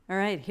All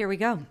right, here we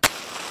go.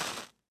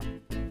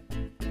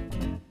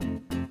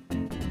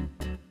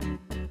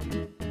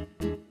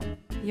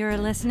 You're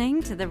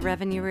listening to the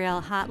Revenue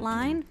Reel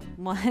Hotline,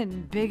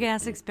 one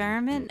big-ass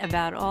experiment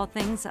about all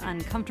things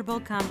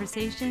uncomfortable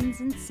conversations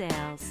in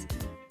sales.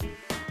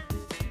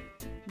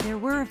 There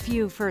were a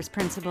few first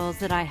principles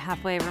that I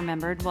halfway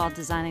remembered while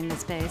designing the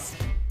space,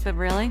 but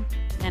really,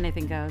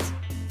 anything goes.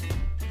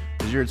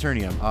 As your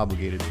attorney, I'm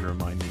obligated to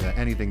remind you that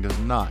anything does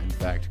not, in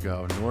fact,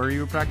 go, nor are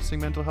you a practicing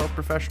mental health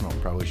professional.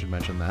 Probably should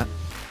mention that.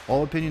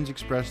 All opinions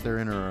expressed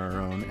therein are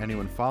our own.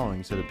 Anyone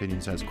following said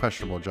opinions has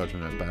questionable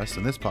judgment at best,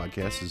 and this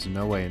podcast is in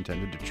no way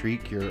intended to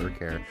treat, cure, or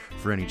care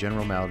for any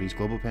general maladies,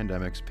 global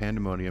pandemics,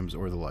 pandemoniums,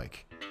 or the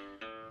like.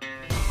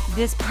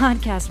 This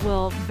podcast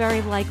will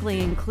very likely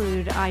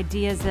include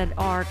ideas that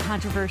are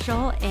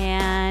controversial,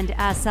 and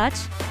as such,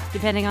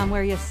 depending on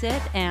where you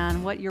sit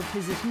and what your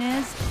position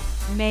is,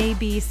 may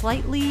be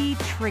slightly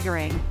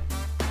triggering.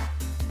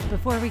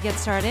 Before we get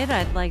started,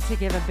 I'd like to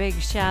give a big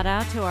shout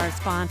out to our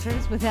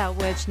sponsors, without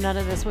which none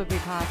of this would be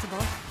possible.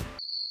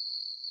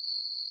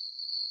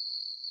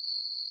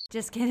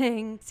 Just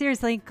kidding.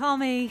 Seriously, call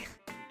me.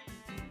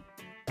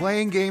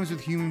 Playing games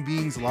with human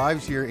beings'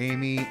 lives here,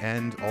 Amy,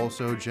 and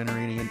also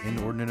generating an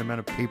inordinate amount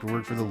of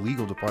paperwork for the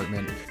legal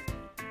department.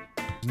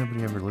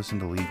 Nobody ever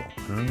listened to legal.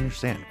 I don't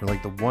understand. We're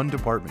like the one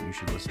department you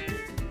should listen to.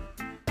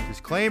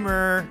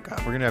 Disclaimer.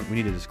 God, we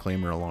need a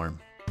disclaimer alarm.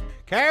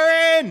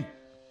 Karen!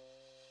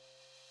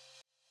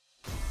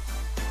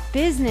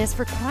 Business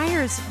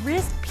requires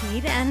risk,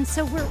 Pete, and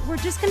so we're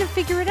just going to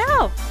figure it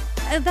out.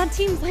 That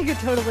seems like a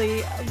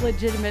totally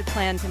legitimate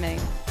plan to me.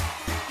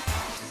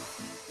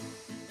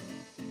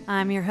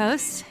 I'm your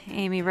host,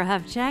 Amy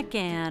Rahovchek,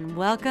 and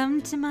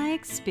welcome to my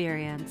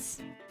experience.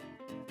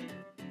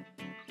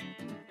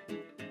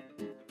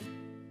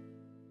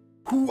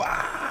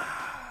 Hooah!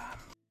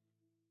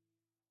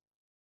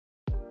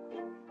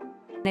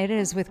 It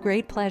is with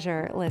great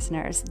pleasure,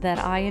 listeners, that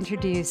I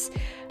introduce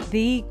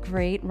the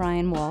great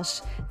Ryan Walsh,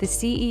 the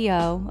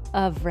CEO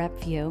of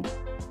RepView,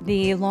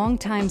 the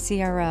longtime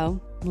CRO,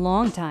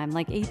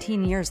 like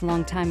 18 years,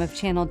 longtime of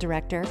channel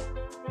director,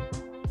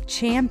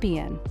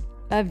 champion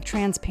of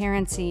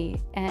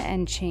transparency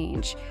and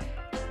change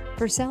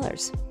for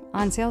sellers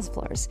on sales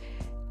floors.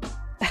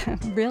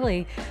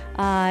 Really,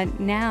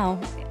 now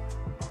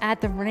at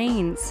the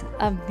reins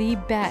of the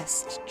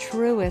best,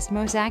 truest,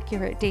 most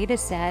accurate data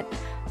set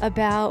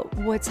about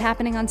what's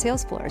happening on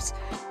sales floors.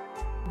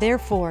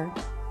 Therefore,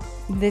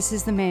 this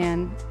is the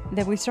man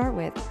that we start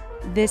with.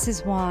 This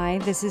is why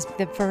this is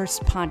the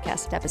first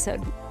podcast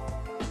episode.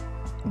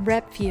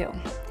 RepView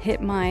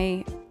hit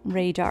my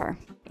radar,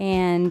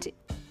 and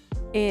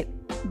it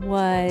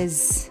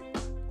was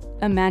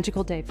a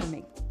magical day for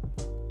me.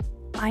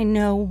 I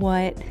know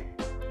what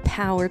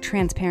power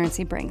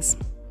transparency brings,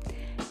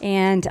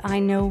 and I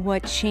know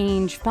what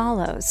change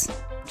follows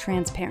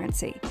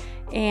transparency.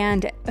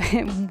 And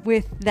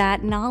with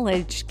that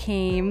knowledge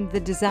came the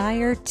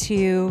desire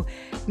to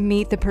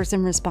meet the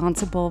person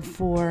responsible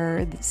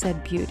for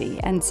said beauty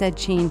and said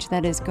change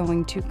that is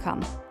going to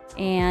come.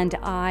 And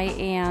I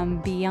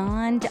am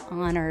beyond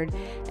honored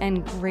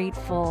and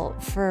grateful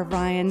for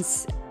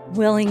Ryan's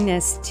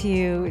willingness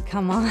to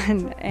come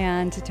on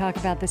and to talk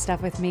about this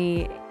stuff with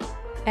me.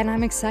 And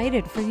I'm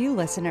excited for you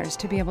listeners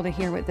to be able to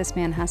hear what this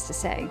man has to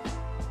say.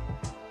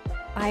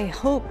 I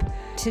hope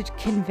to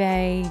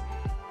convey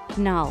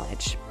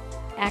knowledge,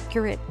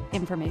 accurate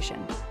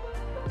information,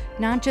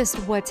 not just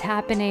what's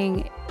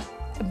happening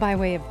by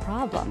way of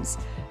problems,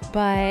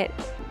 but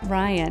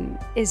Ryan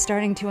is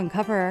starting to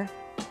uncover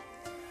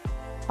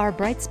our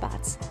bright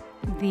spots,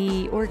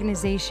 the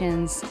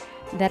organizations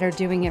that are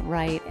doing it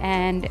right.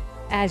 And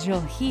as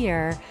you'll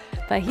hear,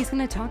 but he's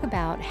going to talk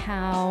about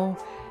how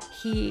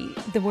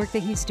the work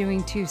that he's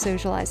doing to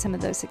socialize some of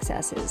those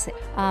successes.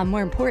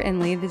 More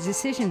importantly, the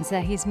decisions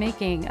that he's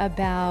making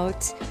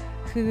about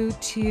who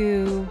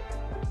to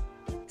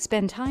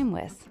spend time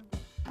with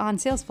on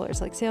sales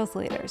floors, like sales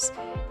leaders.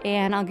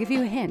 And I'll give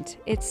you a hint.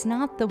 It's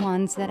not the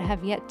ones that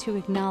have yet to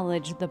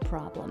acknowledge the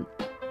problem.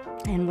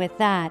 And with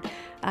that,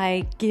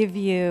 I give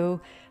you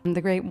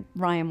the great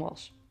Ryan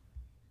Walsh.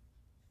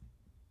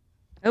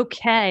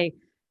 Okay.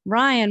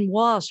 Ryan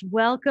Walsh,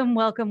 welcome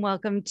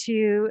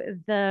to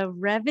the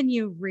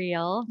Revenue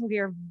Reel.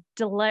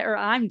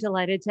 I'm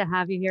delighted to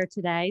have you here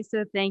today.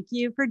 So thank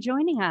you for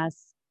joining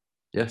us.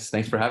 Yes,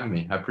 thanks for having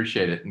me. I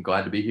appreciate it. I'm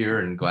glad to be here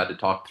and glad to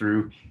talk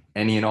through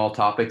any and all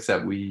topics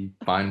that we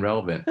find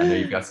relevant. I know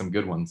you've got some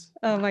good ones.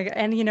 Oh my God.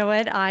 And you know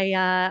what?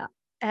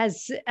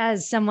 As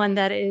someone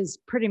that is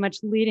pretty much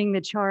leading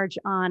the charge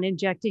on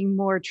injecting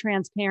more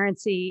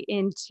transparency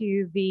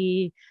into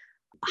the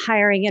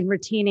hiring and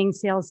retaining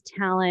sales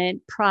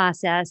talent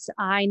process,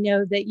 I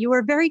know that you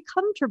are very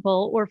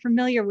comfortable or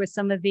familiar with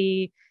some of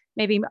the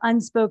maybe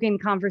unspoken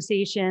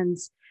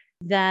conversations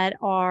that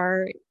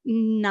are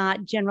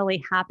not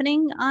generally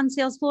happening on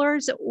sales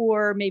floors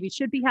or maybe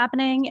should be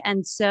happening.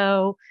 And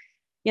so,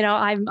 you know,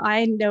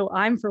 I know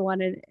I'm for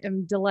one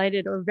am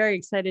delighted or very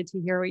excited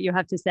to hear what you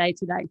have to say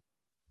today.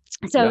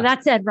 So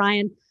That said,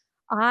 Ryan,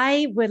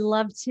 I would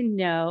love to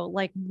know,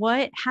 like,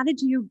 how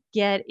did you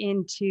get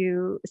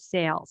into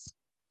sales?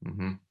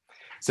 hmm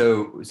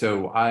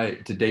So I,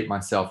 to date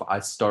myself, I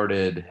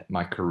started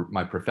my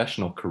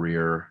professional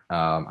career.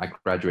 I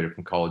graduated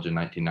from college in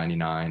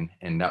 1999,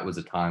 and that was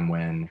a time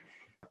when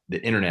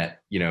the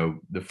internet,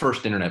 the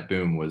first internet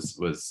boom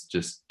was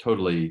just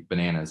totally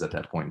bananas at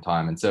that point in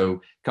time. And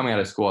so coming out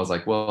of school, I was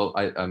like, well,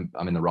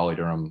 I'm in the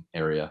Raleigh-Durham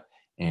area,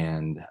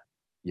 and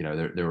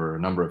there were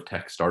a number of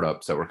tech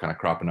startups that were kind of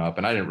cropping up,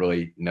 and I didn't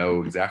really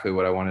know exactly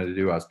what I wanted to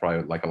do. I was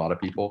probably like a lot of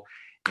people,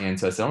 and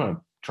so I said, I'm going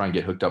to try and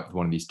get hooked up with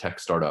one of these tech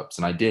startups,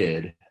 and I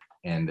did.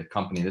 And the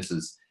company, this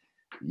is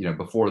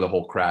before the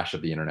whole crash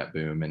of the internet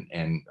boom.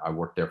 And I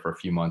worked there for a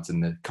few months,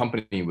 and the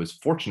company was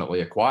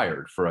fortunately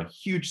acquired for a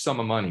huge sum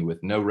of money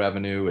with no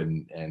revenue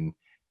and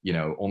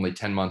only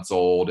 10 months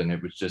old. And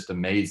it was just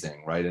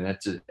amazing. Right. And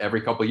that's just, every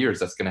couple of years,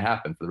 that's going to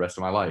happen for the rest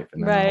of my life.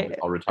 And then Right.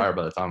 I'll retire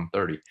by the time I'm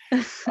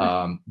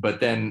 30.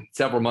 But then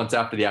several months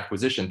after the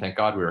acquisition, thank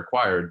God we were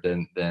acquired,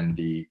 then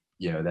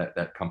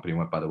that company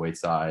went by the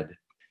wayside,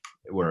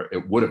 where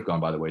it would have gone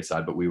by the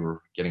wayside, but we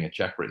were getting a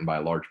check written by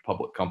a large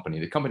public company.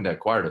 The company that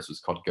acquired us was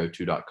called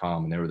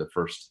GoTo.com, and they were the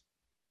first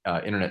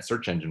internet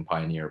search engine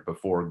pioneer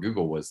before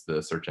Google was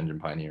the search engine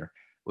pioneer.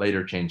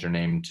 Later changed their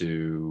name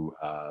to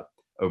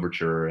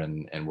Overture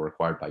and were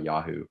acquired by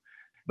Yahoo.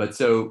 But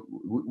so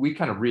we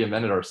kind of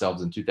reinvented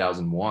ourselves in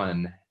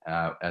 2001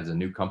 as a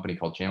new company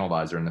called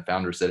ChannelAdvisor, and the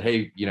founder said,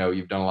 "Hey,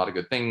 you've done a lot of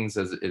good things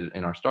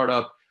in our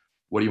startup.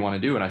 What do you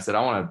want to do?" And I said, I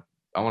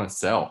want to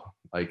sell.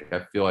 Like, I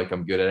feel like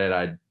I'm good at it.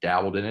 I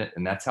dabbled in it,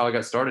 and that's how I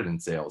got started in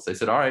sales. They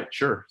said, all right,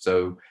 sure.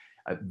 So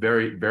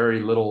very, very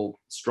little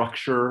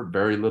structure,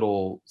 very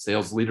little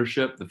sales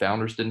leadership. The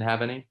founders didn't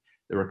have any.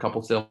 There were a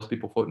couple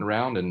salespeople floating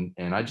around,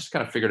 and I just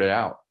kind of figured it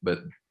out. But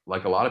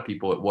like a lot of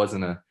people, it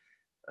wasn't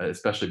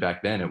especially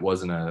back then, it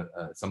wasn't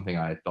something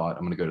I thought,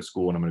 I'm going to go to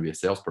school and I'm going to be a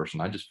salesperson.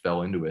 I just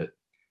fell into it,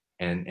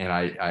 and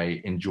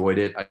I enjoyed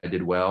it. I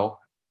did well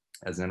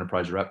as an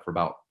enterprise rep for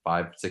about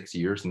 5-6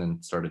 years, and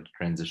then started to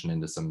transition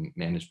into some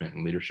management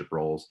and leadership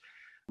roles,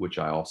 which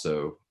I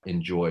also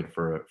enjoyed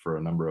for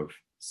a number of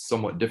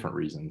somewhat different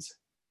reasons.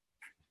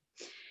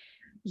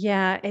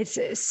 Yeah, it's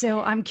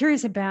so I'm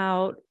curious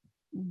about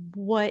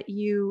what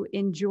you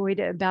enjoyed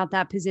about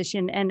that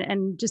position.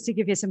 And just to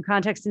give you some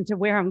context into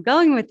where I'm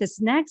going with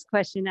this next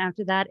question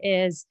after that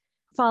is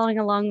following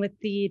along with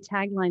the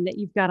tagline that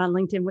you've got on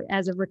LinkedIn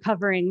as a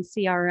recovering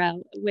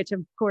CRO, which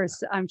of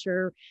course I'm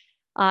sure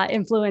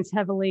influenced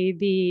heavily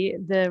the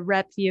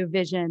RepView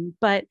vision.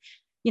 But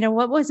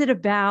what was it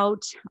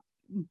about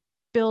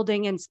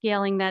building and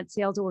scaling that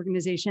sales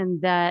organization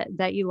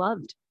that you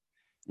loved?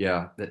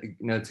 Yeah,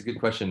 it's a good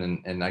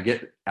question, and I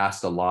get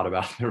asked a lot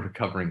about the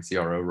recovering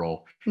CRO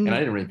role, and I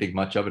didn't really think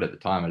much of it at the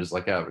time. I just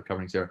like, yeah,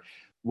 recovering CRO.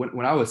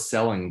 When I was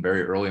selling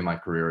very early in my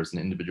career as an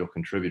individual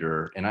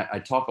contributor, and I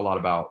talk a lot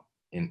about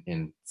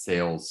in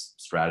sales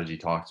strategy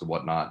talks and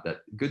whatnot,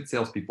 that good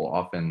salespeople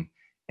often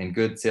and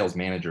good sales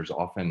managers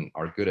often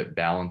are good at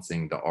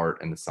balancing the art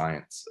and the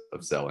science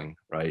of selling,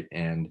 right?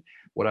 And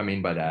what I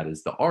mean by that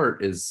is the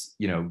art is,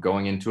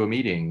 going into a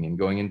meeting and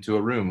going into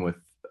a room with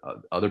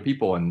other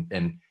people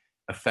and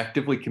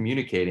effectively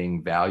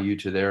communicating value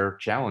to their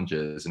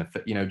challenges,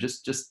 and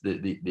just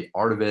the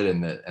art of it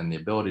and the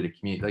ability to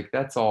communicate, like,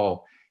 that's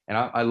all. And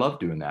I love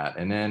doing that.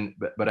 And then,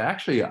 but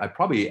actually, I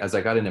probably, as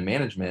I got into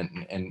management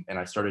and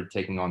I started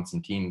taking on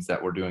some teams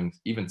that were doing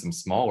even some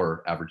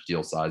smaller average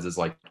deal sizes,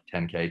 like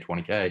 10K,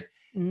 20K,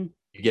 you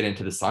get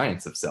into the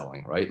science of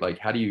selling, right? Like,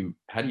 how do you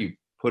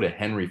put a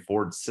Henry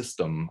Ford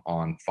system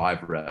on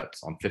 5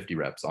 reps, on 50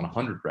 reps, on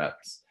 100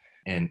 reps?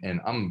 And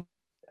I'm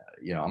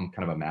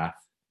kind of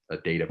a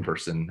data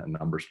person, a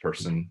numbers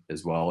person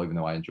as well, even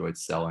though I enjoyed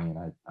selling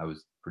and I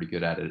was pretty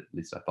good at it. At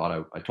least I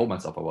thought I told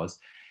myself I was.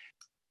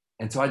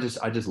 And so I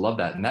just love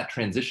that. And that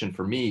transition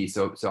for me,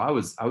 so I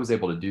was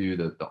able to do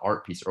the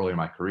art piece earlier in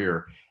my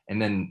career.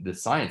 And then the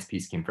science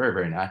piece came very,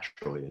 very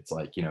naturally. It's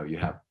like, you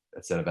have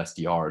a set of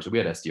SDRs. We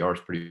had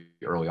SDRs pretty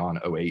early on,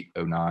 08,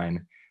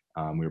 09.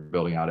 We were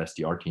building out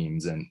SDR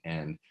teams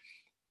and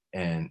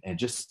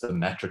just the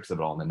metrics of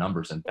it all, and the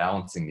numbers, and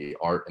balancing the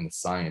art and the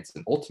science.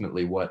 And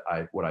ultimately what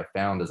I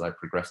found as I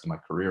progressed in my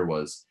career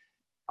was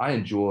I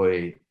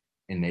enjoy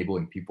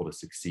enabling people to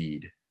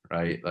succeed,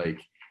 right? Like,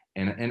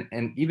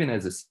 and even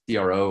as a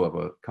CRO of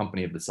a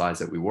company of the size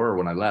that we were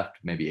when I left,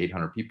 maybe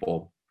 800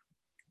 people,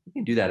 you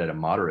can do that at a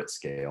moderate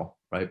scale,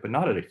 right? But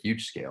not at a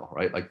huge scale,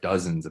 right? Like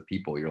dozens of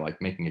people, you're like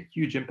making a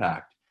huge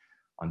impact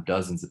on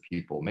dozens of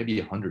people, maybe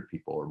 100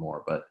 people or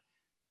more. But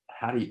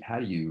how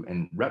do you,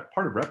 and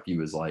part of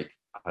RepView is like,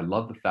 I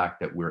love the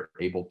fact that we're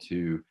able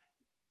to,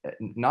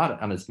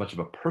 not on as much of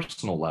a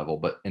personal level,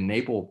 but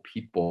enable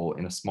people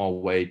in a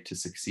small way to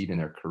succeed in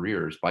their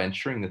careers by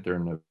ensuring that they're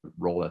in a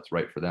role that's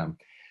right for them.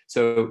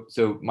 So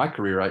my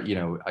career,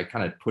 I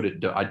kind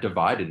of I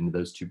divided into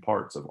those two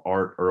parts of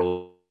art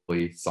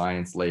early,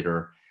 science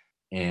later.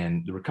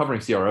 And the recovering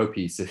CRO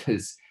piece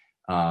is,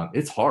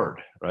 it's hard,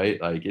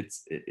 right? Like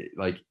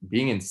like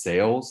being in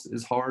sales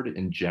is hard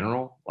in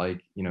general.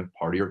 Like,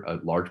 a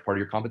large part of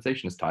your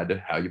compensation is tied to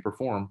how you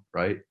perform,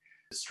 right?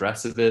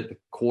 stress of it, the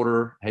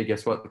quarter, hey,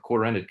 guess what? The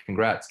quarter ended.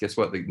 Congrats. Guess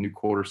what? The new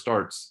quarter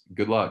starts.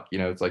 Good luck.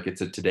 It's like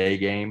it's a today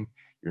game.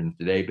 You're in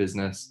the today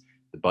business.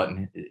 The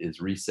button is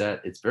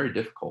reset. It's very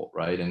difficult,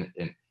 right? And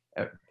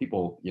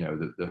people,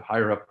 the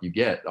higher up you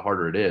get, the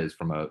harder it is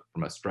from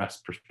a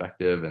stress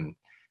perspective. And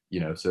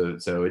so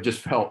it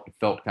just felt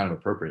kind of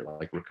appropriate,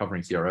 like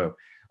recovering CRO.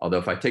 Although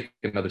if I take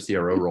another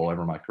CRO role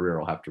ever in my career,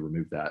 I'll have to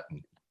remove that.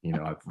 And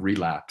I've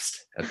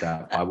relapsed at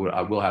that. I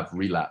will have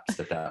relapsed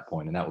at that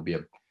point, and that will be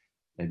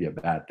maybe a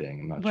bad thing.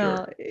 I'm not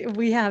sure. Well,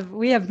 we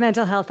have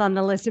mental health on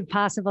the list of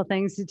possible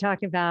things to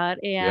talk about,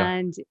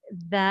 and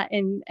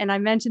I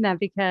mentioned that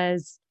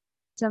because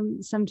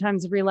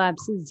sometimes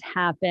relapses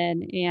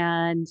happen,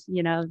 and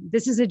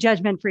this is a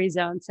judgment-free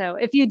zone. So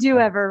if you do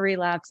ever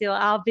relapse,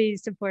 I'll be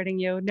supporting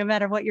you no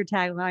matter what your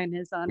tagline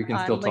is on LinkedIn. We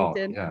can still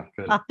LinkedIn.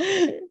 Talk. Yeah,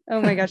 good.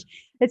 Oh my gosh.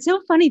 It's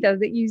so funny though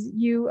that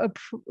you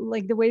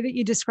like the way that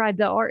you describe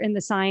the art and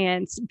the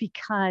science,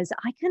 because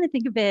I kind of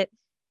think of it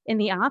in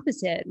the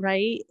opposite,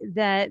 right?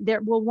 That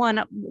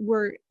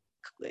we're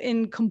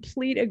in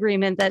complete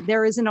agreement that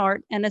there is an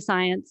art and a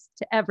science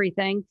to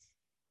everything.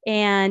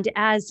 And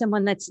as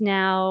someone that's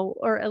now,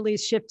 or at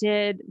least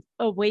shifted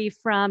away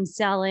from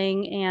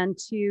selling and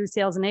to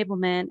sales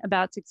enablement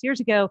about 6 years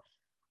ago,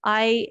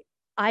 I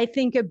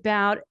think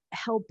about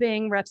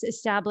helping reps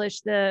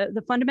establish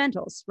the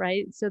fundamentals,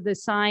 right? So the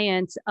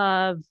science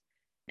of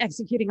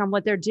executing on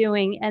what they're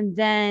doing. And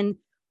then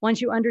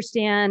once you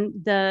understand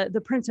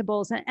the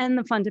principles and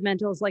the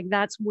fundamentals, like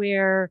that's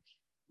where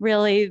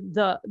really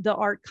the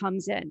art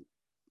comes in.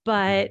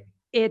 But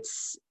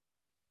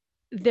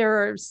there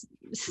are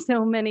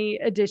so many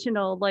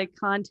additional like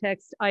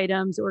context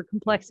items or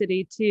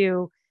complexity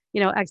to,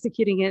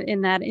 executing it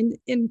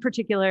in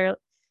particular,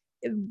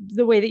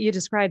 the way that you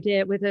described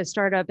it with a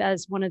startup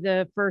as one of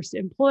the first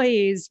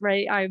employees,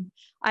 right?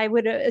 I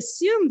would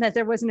assume that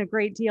there wasn't a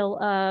great deal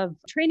of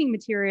training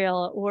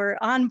material or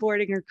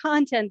onboarding or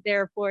content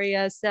there for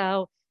you.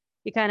 So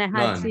you kind of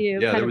had to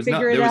kind of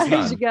figure it out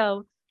as you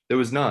go. There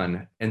was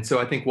none. And so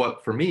I think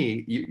for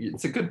me,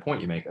 it's a good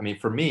point you make. I mean,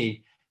 for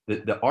me,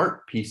 the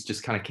art piece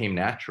just kind of came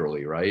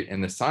naturally, right?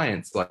 And the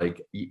science,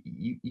 like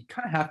you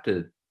kind of have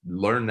to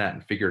learn that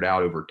and figure it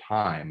out over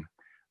time,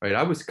 right?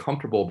 I was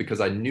comfortable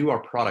because I knew our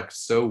product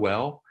so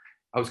well.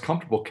 I was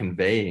comfortable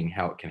conveying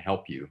how it can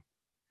help you,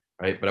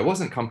 right? But I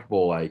wasn't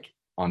comfortable like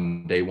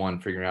on day one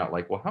figuring out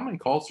like, well, how many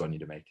calls do I need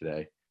to make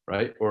today,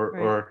 right?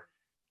 Or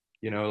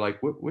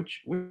like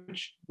which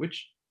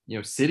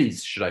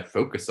cities should I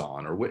focus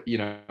on, or what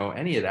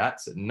any of that.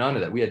 So none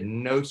of that. We had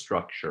no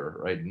structure,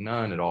 right?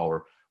 None at all.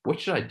 Or what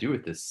should I do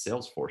with this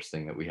Salesforce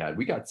thing that we had?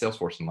 We got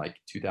Salesforce in like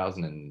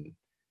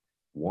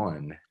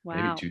 2001,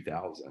 maybe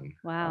 2000.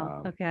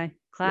 Wow. Okay.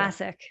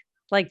 Classic. Yeah.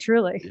 Like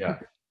truly. Yeah.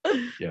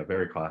 Yeah.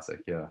 Very classic.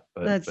 Yeah.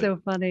 That's so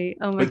funny.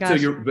 Oh my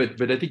gosh. So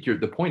but I think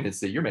the point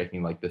is that you're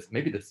making like this,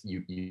 maybe this,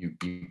 you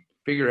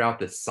figure out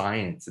the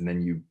science and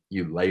then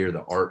you layer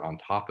the art on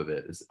top of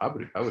it. I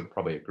would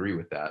probably agree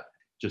with that.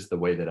 Just the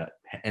way that it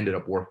ended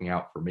up working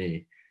out for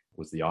me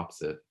was the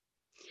opposite.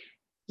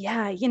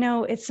 Yeah,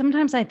 it's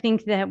sometimes I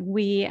think that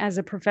we as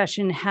a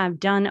profession have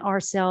done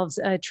ourselves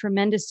a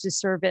tremendous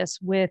disservice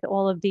with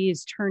all of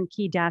these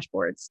turnkey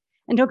dashboards.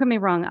 And don't get me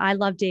wrong, I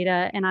love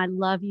data and I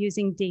love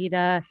using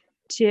data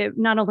to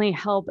not only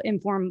help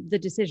inform the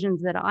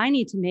decisions that I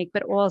need to make,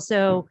 but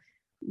also,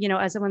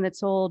 as someone that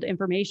sold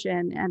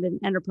information at an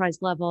enterprise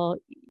level,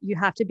 you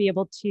have to be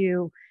able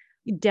to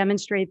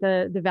demonstrate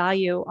the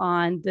value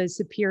on the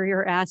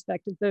superior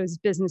aspect of those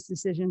business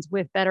decisions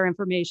with better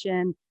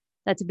information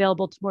that's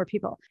available to more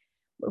people.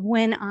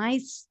 When I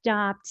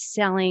stopped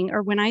selling,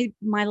 or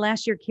my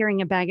last year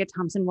carrying a bag at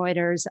Thomson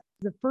Reuters,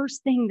 the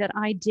first thing that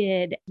I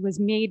did was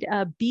made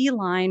a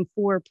beeline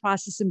for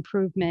process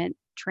improvement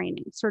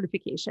training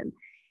certification.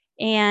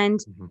 And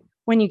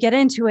when you get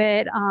into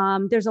it,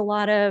 there's a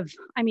lot of,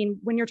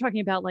 when you're talking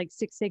about like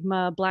Six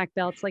Sigma black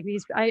belts, like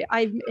these,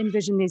 I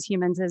envision these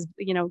humans as,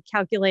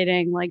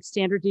 calculating like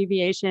standard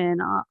deviation,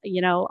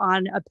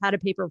 on a pad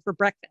of paper for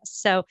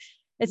breakfast. So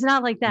it's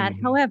not like that.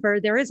 However,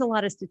 there is a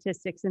lot of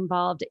statistics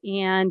involved.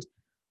 And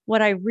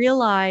what I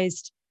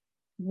realized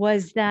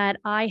was that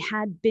I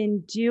had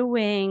been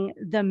doing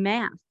the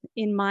math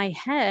in my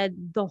head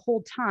the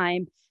whole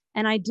time.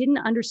 And I didn't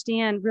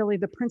understand really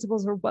the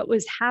principles or what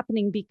was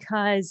happening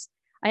because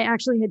I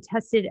actually had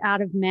tested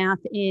out of math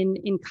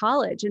in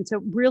college. And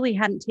so really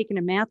hadn't taken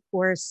a math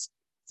course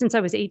since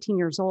I was 18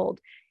 years old.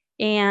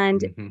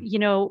 And,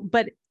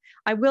 but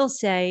I will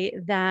say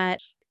that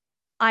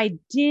I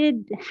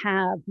did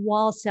have,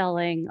 while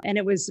selling, and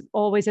it was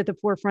always at the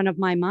forefront of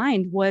my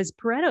mind, was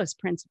Pareto's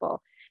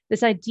principle.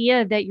 This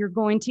idea that you're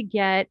going to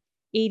get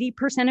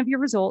 80% of your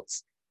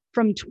results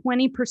from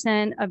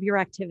 20% of your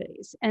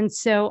activities. And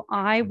so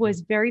I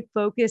was very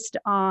focused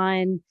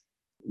on,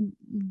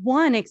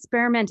 one,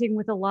 experimenting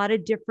with a lot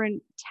of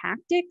different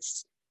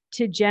tactics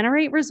to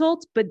generate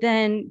results, but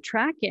then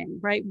tracking,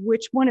 right?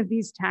 Which one of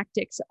these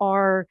tactics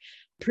are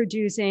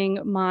producing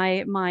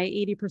my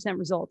 80%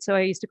 results. So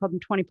I used to call them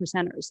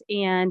 20%ers.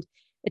 And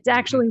It's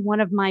actually one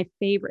of my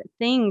favorite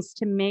things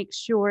to make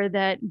sure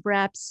that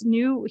reps,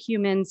 new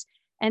humans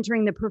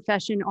entering the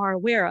profession are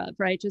aware of,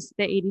 right? Just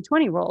the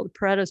 80-20 rule, the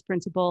Pareto's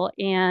principle.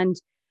 And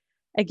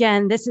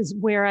again, this is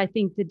where I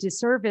think the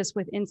disservice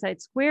with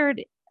Insight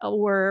Squared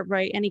or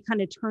right any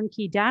kind of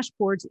turnkey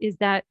dashboards is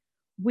that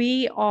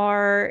we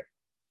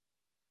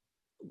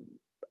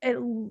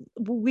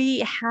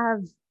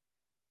have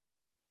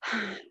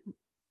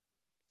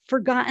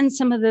forgotten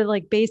some of the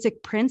like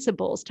basic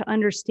principles to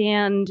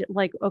understand,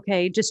 like,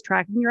 okay, just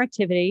tracking your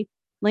activity,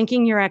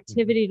 linking your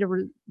activity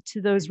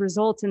to those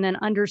results, and then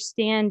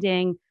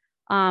understanding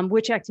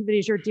which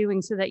activities you're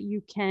doing so that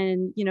you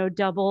can,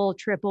 double,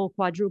 triple,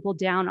 quadruple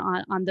down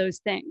on those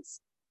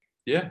things.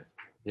 Yeah.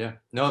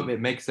 No, it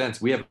makes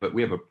sense. We have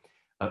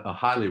a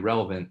highly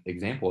relevant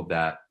example of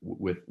that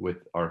with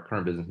our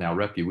current business now,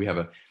 RepView. We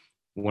have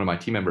one of my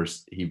team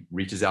members. He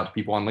reaches out to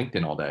people on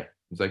LinkedIn all day.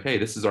 He's like, "Hey,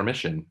 this is our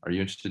mission. Are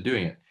you interested in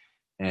doing it?"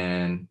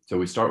 And so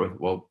we start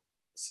with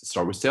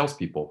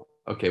salespeopeople.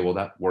 Okay, well,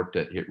 that worked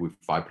with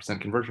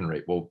 5% conversion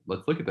rate. Well,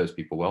 let's look at those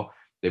people. Well,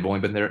 they've only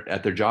been there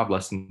at their job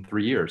less than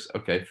 3 years.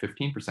 Okay,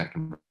 15%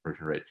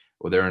 conversion rate.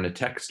 Well, they're in a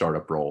tech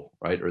startup role,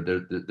 right? Or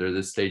they're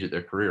this stage of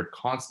their career,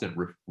 constant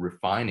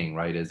refining,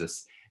 right?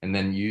 And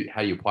then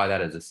how you apply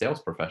that as a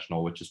sales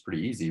professional, which is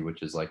pretty easy,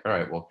 which is like, all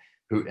right, well,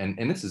 who,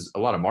 and this is a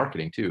lot of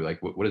marketing too. Like,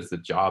 what is the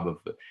job of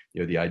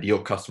the ideal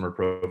customer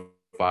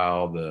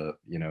profile,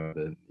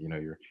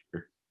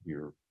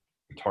 your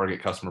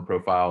target customer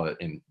profile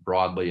in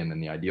broadly, and then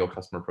the ideal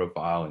customer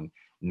profile, and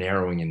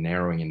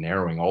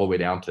narrowing all the way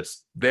down to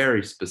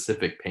very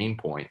specific pain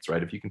points,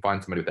 right? If you can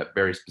find somebody with that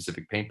very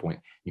specific pain point,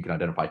 you can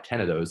identify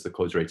 10 of those, the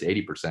close rate's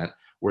 80%.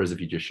 Whereas if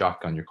you just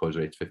shotgun, your close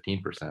rate's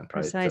 15%, right?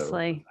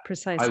 Precisely.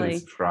 I would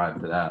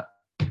subscribe to that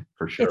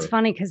for sure. It's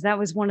funny because that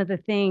was one of the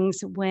things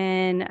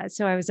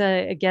so I was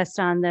a guest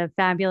on the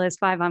Fabulous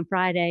 5 on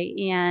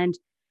Friday, and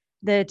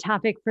the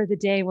topic for the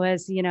day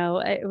was,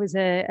 it was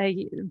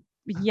a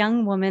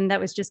young woman that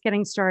was just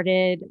getting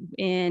started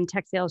in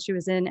tech sales. She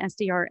was an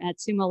SDR at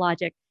Sumo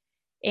Logic.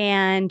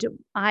 And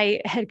I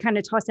had kind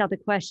of tossed out the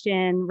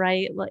question,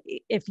 right?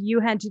 If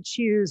you had to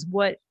choose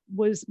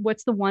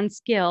what's the one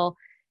skill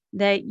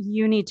that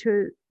you need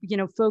to,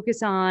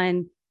 focus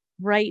on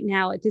right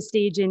now at this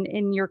stage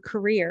in your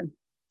career,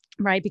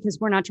 right? Because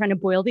we're not trying to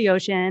boil the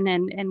ocean,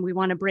 and we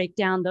want to break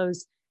down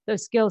those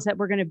skills that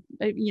we're going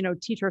to,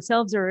 teach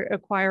ourselves or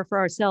acquire for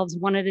ourselves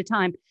one at a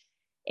time.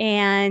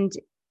 And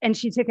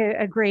she took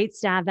a great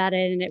stab at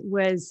it, and it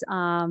was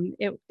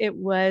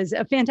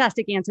a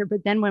fantastic answer.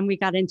 But then when we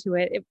got into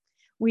it,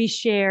 I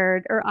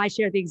shared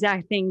the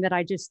exact thing that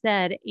I just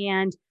said.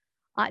 And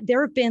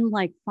there have been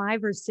like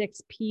 5 or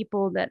 6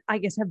 people that I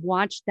guess have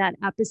watched that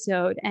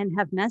episode and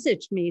have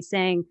messaged me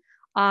saying,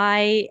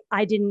 I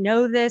didn't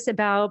know this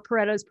about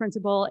Pareto's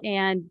principle,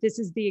 and this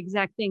is the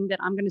exact thing that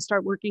I'm going to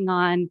start working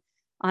on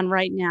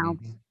right now.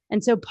 Mm-hmm.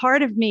 And so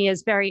part of me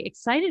is very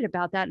excited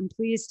about that and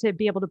pleased to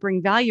be able to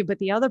bring value. But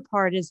the other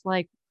part is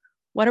like,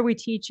 what are we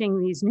teaching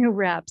these new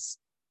reps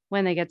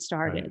when they get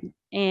started? Right.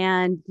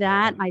 And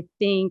that I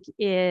think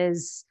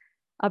is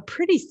a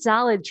pretty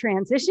solid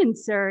transition,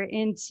 sir,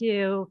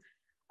 into,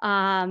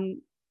 I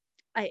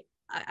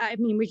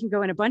mean, we can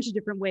go in a bunch of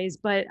different ways,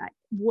 but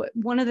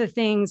one of the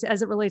things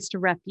as it relates to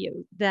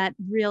RepView that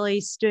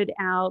really stood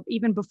out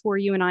even before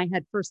you and I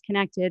had first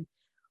connected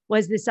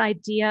was this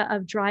idea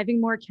of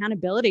driving more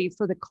accountability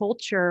for the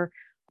culture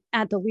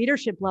at the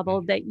leadership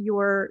level that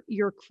you're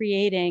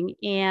creating.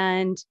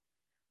 And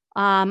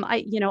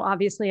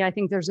obviously I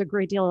think there's a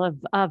great deal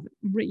of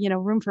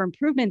room for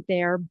improvement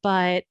there,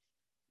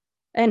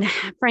 and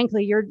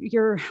frankly,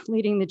 you're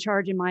leading the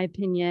charge, in my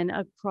opinion,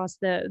 across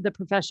the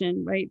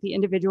profession, right? The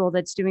individual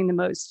that's doing the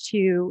most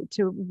to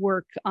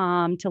work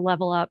to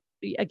level up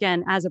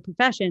again as a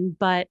profession.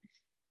 But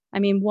I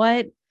mean,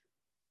 what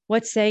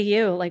say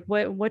you? Like,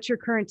 what's your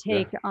current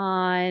take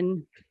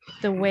on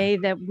the way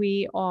that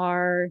we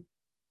are,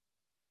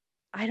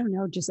 I don't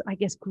know, just, I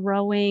guess,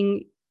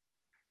 growing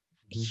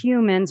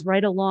humans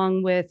right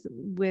along with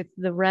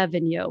the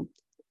revenue?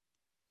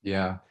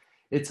 Yeah,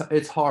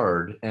 it's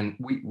hard. And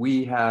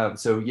we have,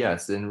 so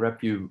yes, in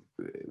RepView,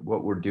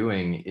 what we're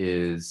doing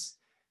is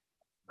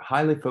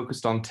highly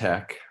focused on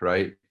tech,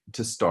 right?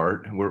 To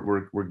start,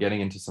 we're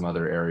getting into some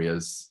other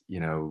areas.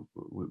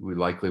 We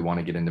likely want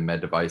to get into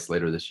med device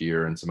later this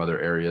year and some other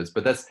areas.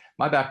 But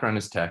my background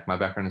is tech. My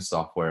background is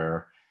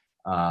software,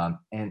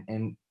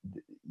 and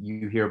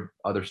you hear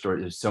other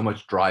stories. There's so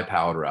much dry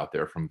powder out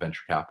there from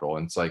venture capital,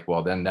 and it's like,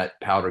 well, then that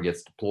powder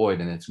gets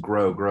deployed, and it's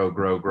grow,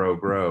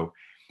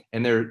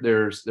 and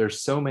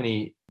there's so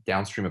many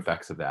downstream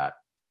effects of that,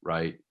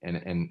 right?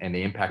 And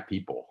they impact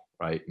people,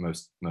 right?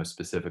 Most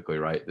specifically,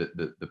 right?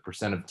 The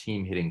percent of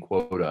team hitting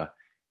quota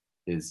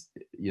is,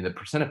 the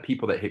percent of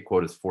people that hit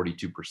quota is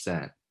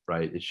 42%,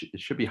 right? It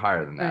should be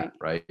higher than that,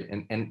 right?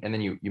 And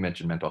then you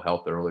mentioned mental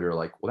health earlier,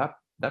 like, well,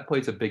 that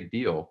plays a big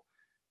deal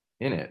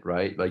in it,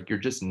 right? Like, you're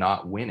just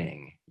not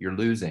winning, you're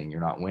losing, you're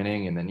not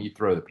winning. And then you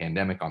throw the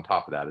pandemic on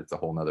top of that. It's a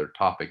whole nother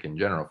topic in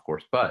general, of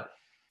course, but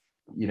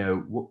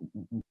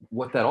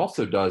what that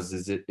also does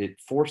is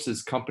it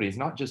forces companies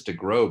not just to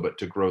grow, but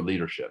to grow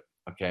leadership.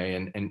 Okay.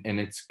 And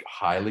it's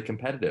highly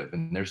competitive.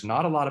 And there's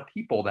not a lot of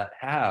people that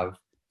have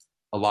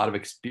a lot of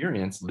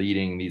experience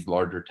leading these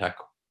larger tech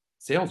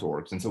sales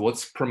orgs. And so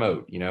let's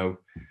promote,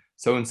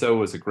 so-and-so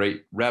was a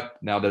great rep.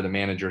 Now they're the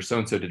manager.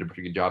 So-and-so did a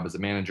pretty good job as a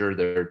manager.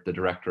 They're the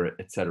director,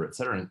 et cetera, et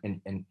cetera.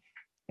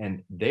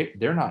 And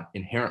they're not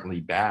inherently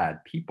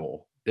bad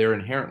people. They're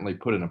inherently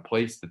put in a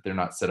place that they're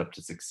not set up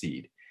to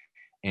succeed.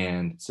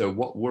 And so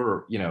what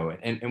we're,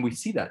 and we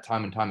see that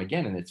time and time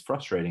again, and it's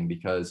frustrating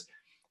because,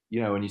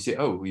 and you say,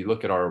 oh, we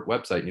look at our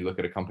website and you look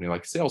at a company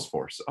like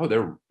Salesforce. Oh,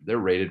 they're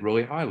rated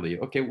really highly.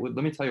 Okay, well,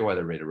 let me tell you why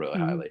they're rated really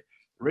highly.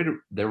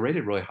 They're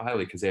rated really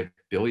highly because they have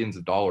billions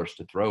of dollars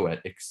to throw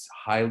at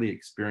highly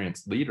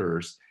experienced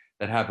leaders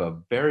that have a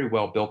very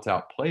well built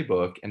out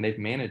playbook, and they've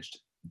managed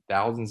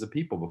thousands of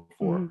people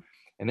before.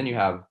 And then you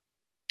have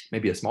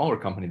maybe a smaller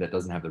company that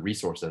doesn't have the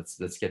resources.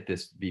 Let's get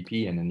this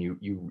VP, and then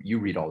you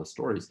read all the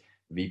stories.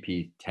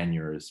 VP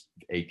tenure is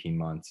 18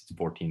 months, it's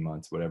 14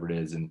 months, whatever it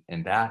is.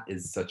 And that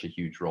is such a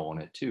huge role in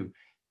it too.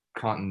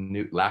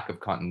 Lack of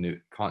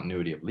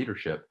continuity of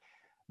leadership.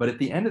 But at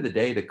the end of the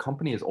day, the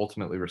company is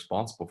ultimately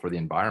responsible for the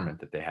environment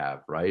that they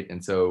have, right?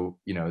 And so,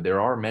 there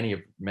are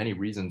many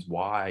reasons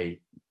why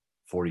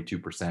only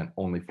 42%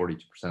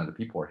 of the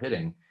people are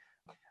hitting.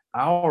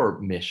 Our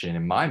mission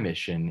and my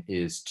mission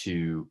is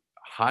to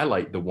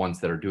highlight the ones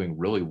that are doing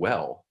really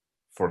well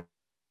for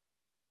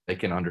they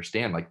can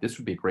understand, like, this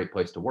would be a great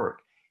place to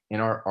work.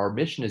 And our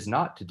mission is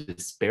not to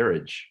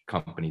disparage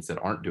companies that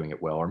aren't doing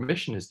it well. Our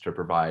mission is to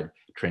provide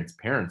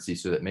transparency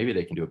so that maybe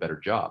they can do a better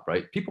job,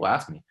 right? People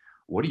ask me,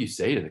 what do you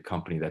say to the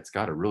company that's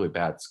got a really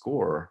bad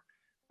score,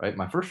 right?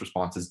 My first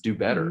response is do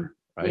better,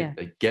 right? Yeah.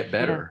 Like, get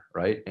better,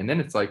 right? And then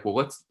it's like, well,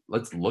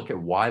 let's look at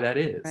why that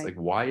is. Right. Like,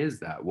 why is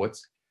that?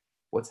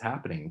 What's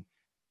happening?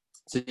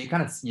 So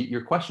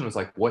your question was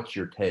like, what's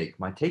your take?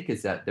 My take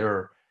is that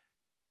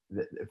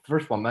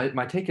first of all,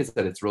 my take is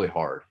that it's really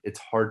hard. It's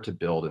hard to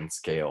build and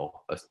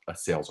scale a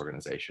sales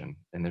organization.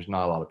 And there's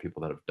not a lot of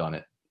people that have done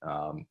it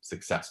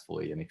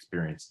successfully and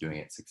experienced doing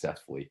it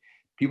successfully.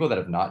 People that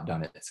have not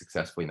done it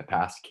successfully in the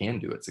past can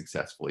do it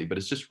successfully, but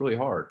it's just really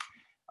hard.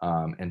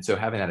 And so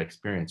having that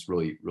experience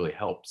really, really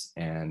helps.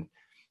 And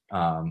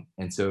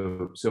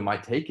so my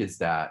take is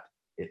that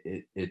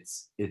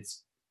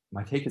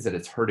my take is that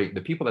it's hurting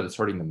the people that it's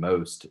hurting the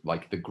most,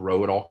 like the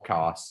grow at all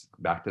costs,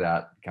 back to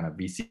that kind of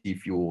VC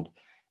fueled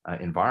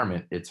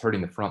environment. It's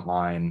hurting the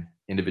frontline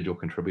individual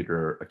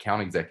contributor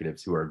account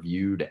executives who are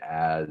viewed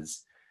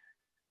as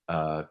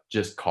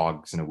just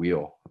cogs in a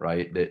wheel,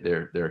 right?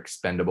 They're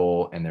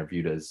expendable, and they're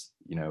viewed as,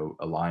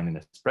 a line in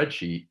a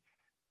spreadsheet.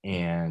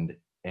 And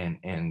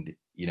in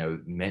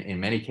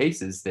many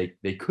cases,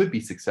 they could be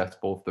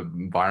successful if the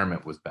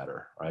environment was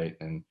better, right?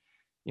 And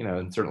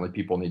and certainly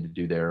people need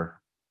to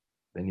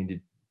they need to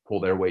pull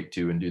their weight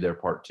too and do their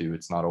part too.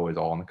 It's not always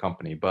all in the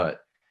company,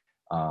 but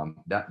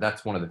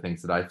that's one of the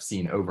things that I've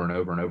seen over and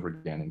over and over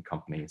again in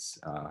companies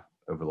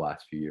over the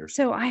last few years.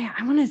 So I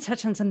want to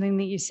touch on something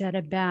that you said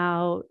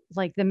about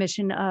like the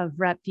mission of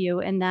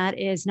RepVue, and that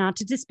is not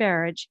to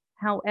disparage.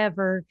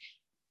 However,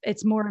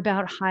 it's more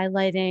about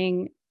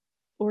highlighting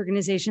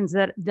organizations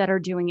that are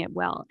doing it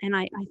well. And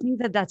I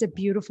think that that's a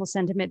beautiful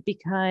sentiment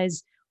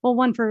because, well,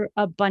 one, for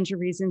a bunch of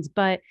reasons,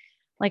 but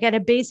like at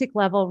a basic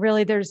level,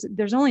 really,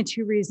 there's only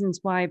two reasons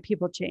why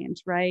people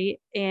change, right?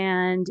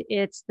 And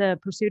it's the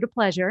pursuit of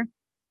pleasure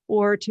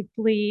or to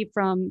flee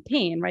from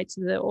pain, right?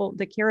 So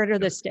the carrot or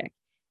the stick.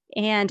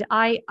 And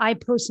I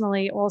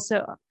personally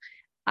also,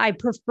 I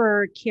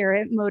prefer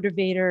carrot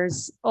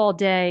motivators all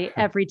day,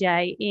 every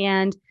day.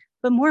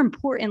 But more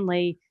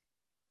importantly,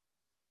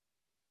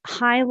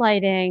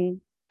 highlighting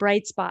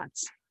bright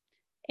spots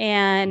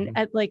and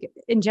like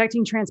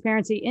injecting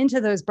transparency into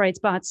those bright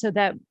spots so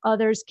that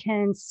others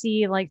can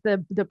see like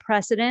the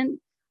precedent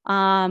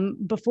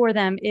before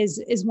them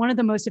is one of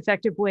the most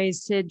effective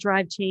ways to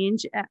drive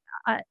change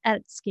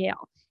at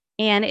scale.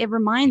 And it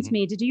reminds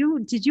me, did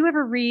you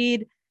ever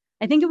read,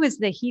 I think it was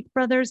the Heath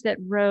brothers that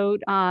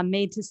wrote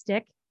Made to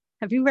Stick.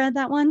 Have you read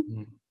that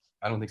one?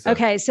 I don't think so.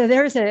 Okay. So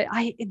there was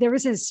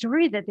a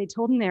story that they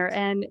told in there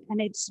and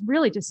it's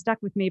really just stuck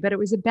with me, but it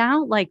was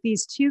about like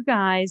these two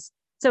guys.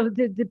 So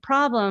the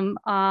problem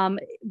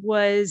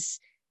was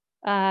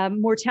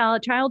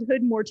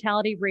childhood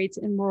mortality rates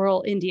in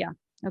rural India.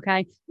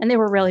 Okay. And they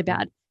were really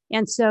bad.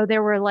 And so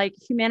there were like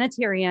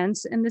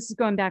humanitarians, and this is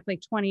going back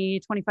like 20,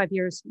 25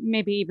 years,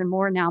 maybe even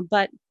more now,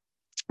 but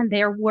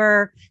there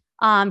were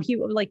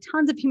like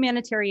tons of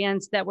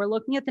humanitarians that were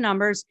looking at the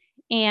numbers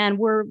and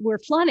were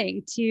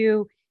flooding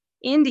to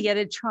India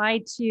to try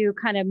to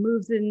kind of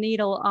move the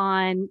needle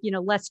on,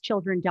 less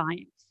children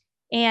dying.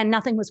 And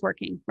nothing was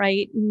working,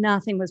 right?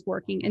 Nothing was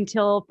working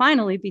until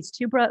finally these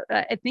two guys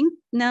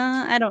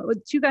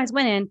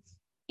went in,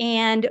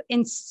 and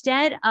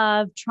instead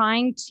of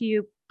trying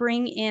to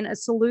bring in a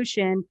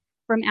solution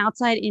from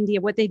outside India,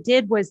 what they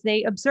did was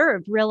they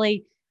observed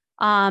really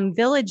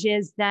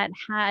villages that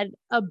had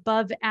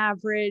above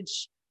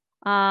average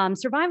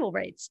survival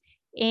rates.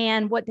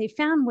 And what they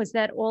found was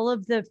that all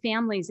of the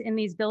families in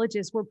these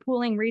villages were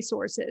pooling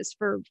resources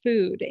for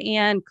food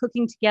and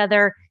cooking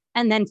together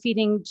and then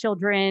feeding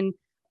children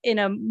in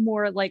a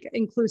more like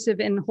inclusive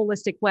and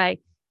holistic way.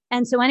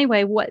 And so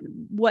anyway,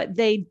 what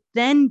they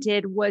then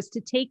did was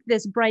to take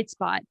this bright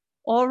spot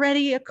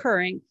already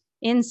occurring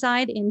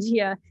inside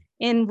India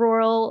in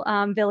rural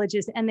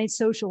villages, and they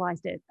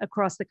socialized it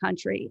across the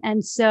country.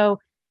 And so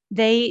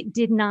they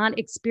did not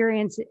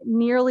experience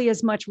nearly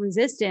as much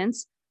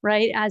resistance,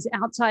 right, as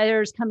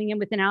outsiders coming in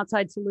with an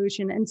outside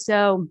solution. And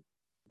so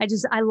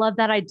I love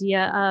that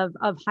idea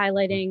of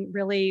highlighting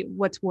really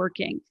what's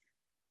working.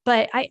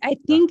 But I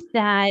think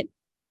that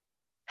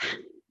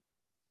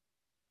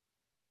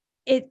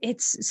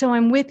it's so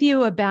I'm with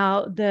you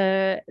about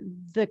the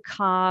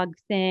cog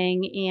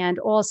thing, and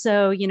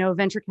also,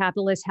 venture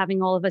capitalists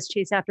having all of us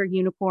chase after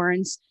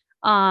unicorns,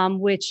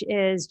 which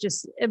is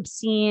just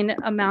obscene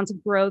amounts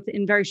of growth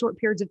in very short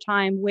periods of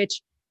time,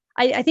 which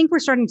I think we're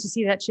starting to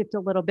see that shift a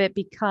little bit,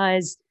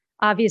 because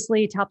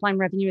obviously top line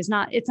revenue it's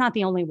not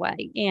the only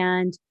way.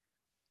 And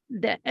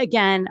that,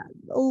 again,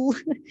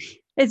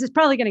 this is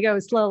probably going to go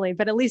slowly,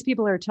 but at least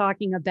people are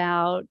talking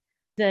about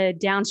the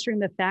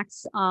downstream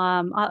effects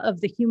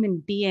of the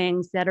human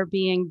beings that are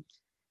being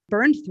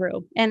burned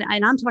through. And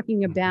I'm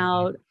talking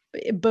about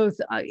both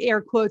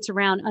air quotes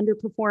around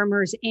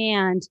underperformers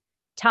and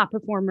top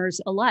performers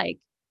alike,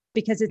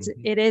 because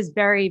it is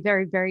very,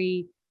 very,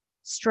 very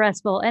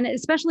stressful. And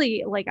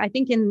especially, like, I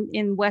think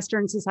in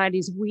Western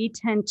societies, we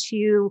tend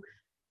to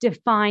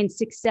define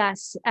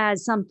success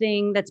as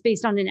something that's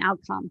based on an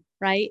outcome,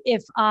 right?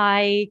 If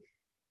I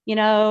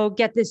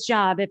get this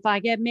job, if I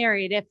get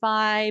married, if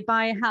I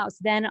buy a house,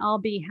 then I'll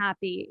be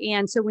happy.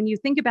 And so when you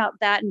think about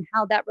that and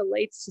how that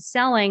relates to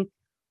selling,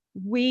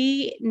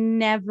 we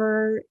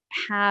never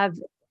have,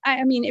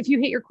 I mean, if you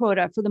hit your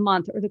quota for the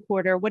month or the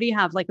quarter, what do you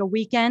have? Like a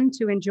weekend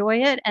to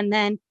enjoy it, and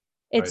then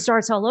it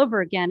starts all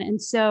over again.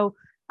 And so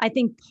I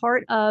think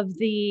part of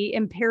the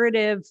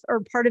imperative,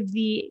 or part of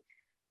the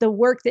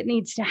work that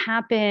needs to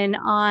happen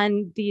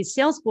on these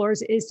sales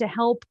floors, is to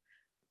help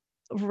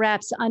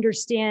reps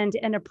understand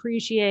and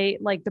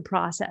appreciate like the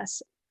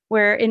process,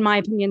 where, in my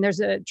opinion, there's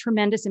a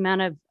tremendous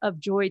amount of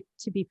joy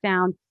to be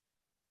found,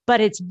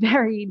 but it's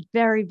very,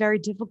 very, very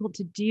difficult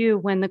to do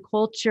when the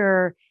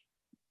culture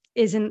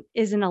isn't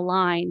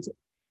aligned.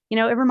 It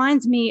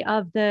reminds me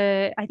of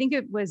I think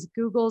it was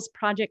Google's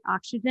Project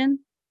Oxygen,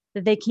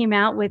 that they came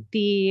out with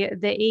the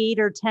 8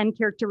 or 10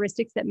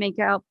 characteristics that make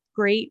out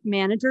great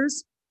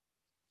managers.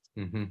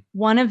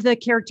 One of the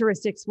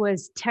characteristics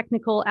was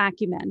technical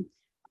acumen.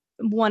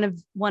 One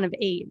of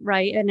 8,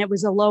 right? And it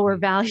was a lower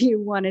value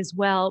one as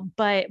well.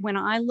 But when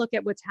I look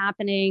at what's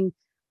happening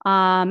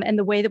and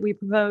the way that we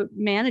promote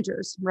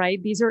managers,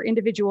 right? These are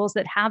individuals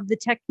that have the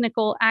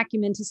technical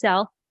acumen to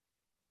sell.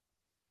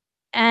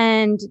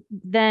 And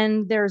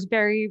then there's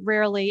very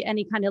rarely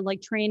any kind of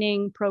like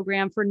training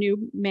program for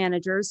new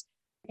managers.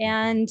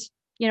 And,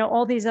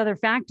 all these other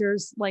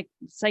factors like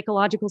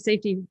psychological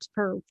safety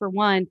for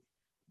one,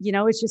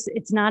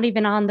 it's not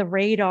even on the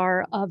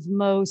radar of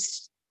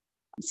most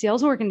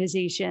sales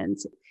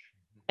organizations.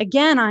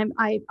 Again,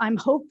 I'm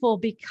hopeful,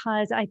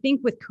 because I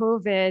think with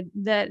COVID,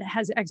 that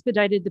has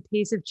expedited the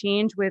pace of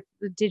change with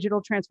the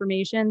digital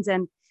transformations.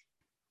 And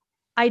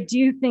I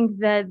do think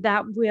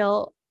that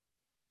will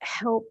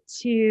help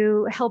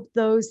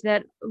those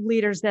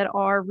leaders that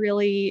are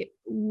really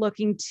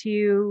looking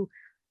to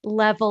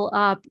level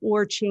up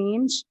or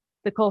change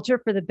the culture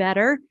for the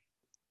better.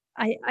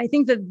 I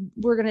think that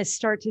we're going to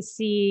start to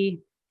see,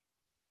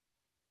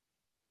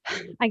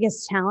 I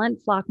guess,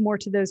 talent flock more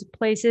to those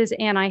places.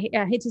 And I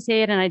hate to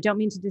say it, and I don't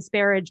mean to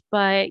disparage,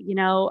 but,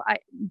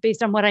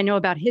 based on what I know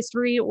about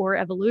history or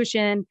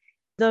evolution,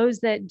 those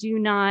that do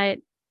not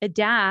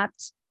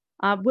adapt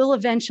will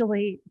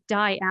eventually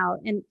die out.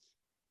 And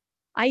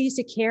I used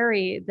to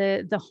carry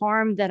the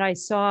harm that I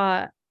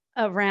saw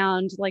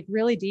around, like,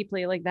 really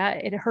deeply, like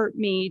that. It hurt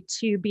me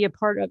to be a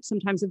part of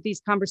sometimes of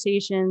these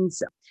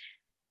conversations.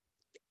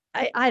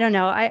 I don't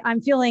know.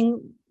 I'm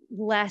feeling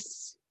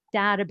less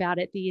sad about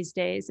it these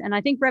days. And I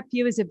think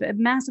RepVue is a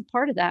massive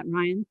part of that,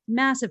 Ryan,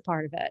 massive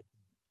part of it.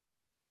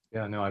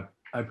 Yeah, no,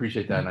 I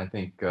appreciate that. And I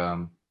think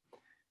at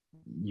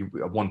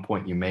one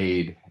point you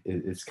made,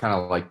 it's kind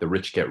of like the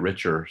rich get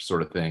richer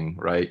sort of thing,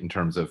 right? In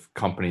terms of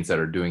companies that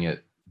are doing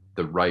it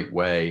the right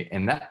way.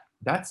 And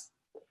that's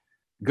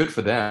good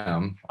for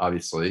them,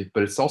 obviously,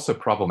 but it's also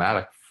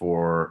problematic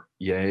for,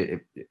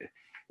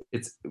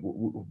 it's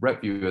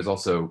RepVue is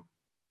also,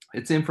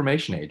 it's the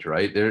information age,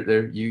 right?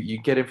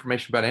 You get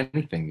information about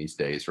anything these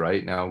days,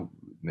 right? Now,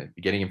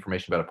 getting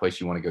information about a place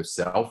you want to go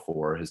sell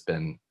for has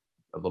been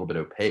a little bit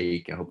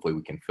opaque, and hopefully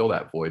we can fill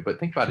that void. But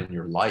think about it in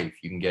your life.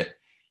 You can get,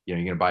 you're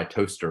going to buy a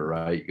toaster,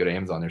 right? You go to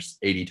Amazon, there's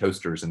 80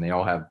 toasters and they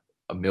all have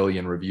 1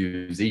 million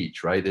reviews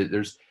each, right?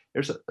 There's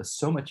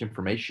so much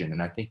information.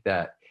 And I think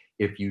that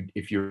if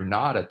you're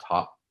not a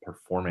top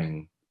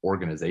performing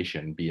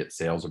organization, be it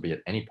sales or be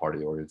it any part of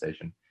the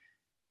organization,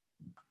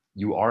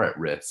 you are at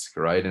risk,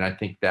 right? And I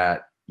think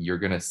that you're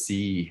going to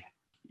see,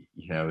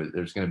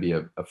 there's going to be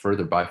a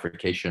further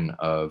bifurcation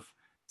of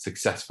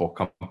successful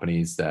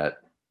companies that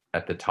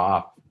at the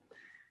top.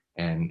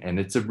 And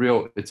it's a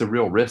real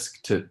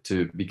risk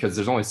to because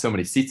there's only so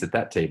many seats at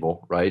that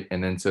table, right?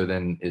 And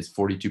then is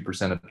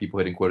 42% of people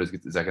hitting quotas,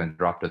 is that going to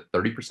drop to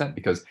 30%?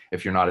 Because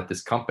if you're not at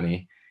this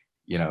company,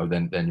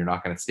 then you're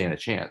not going to stand a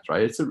chance,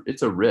 right?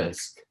 It's a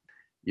risk,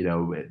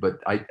 but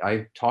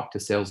I talk to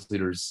sales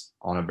leaders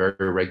on a very,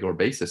 very regular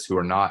basis who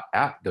are not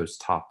at those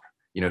top,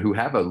 who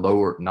have a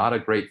lower, not a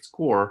great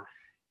score,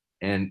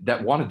 and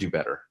that want to do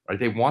better, right?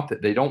 They want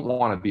that. They don't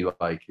want to be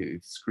like,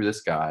 screw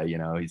this guy,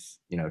 he's,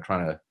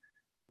 trying to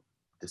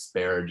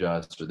disparage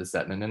us or this,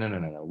 that.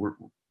 No.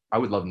 I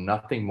would love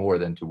nothing more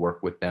than to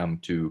work with them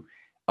to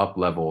up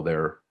level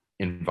their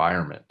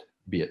environment,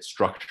 be it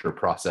structure,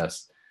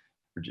 process,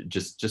 or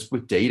just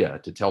with data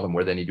to tell them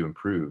where they need to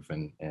improve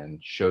and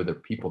show the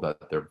people that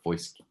their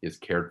voice is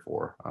cared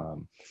for.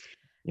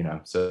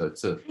 So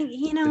it's a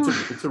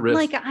risk.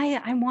 Like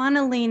I want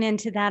to lean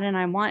into that, and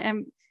I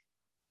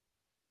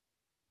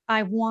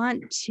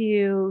want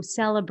to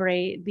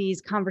celebrate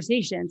these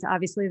conversations,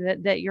 obviously,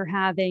 that you're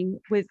having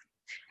with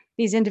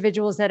these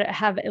individuals that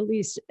have at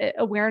least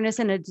awareness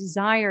and a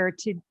desire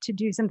to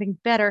do something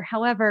better.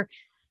 However,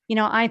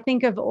 I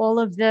think of all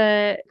of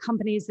the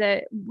companies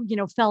that,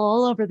 fell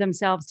all over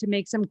themselves to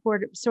make some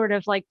sort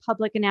of like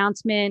public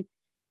announcement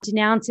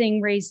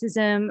denouncing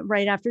racism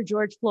right after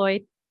George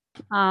Floyd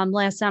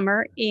last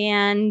summer.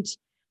 And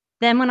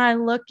then when I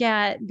look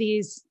at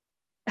these,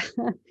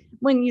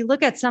 when you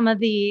look at some of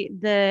the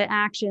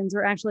actions,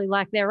 or actually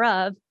lack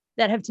thereof,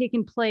 that have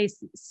taken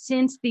place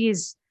since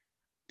these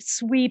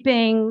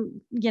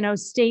sweeping,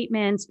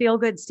 statements,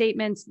 feel-good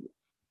statements,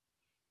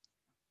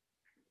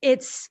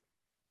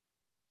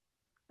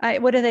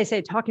 what do they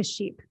say? Talk is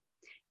cheap.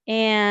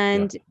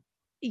 And,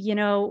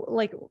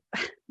 like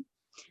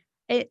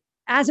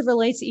as it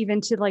relates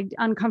even to like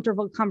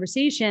uncomfortable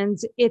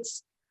conversations,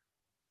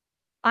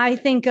 I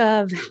think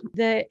of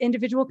the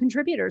individual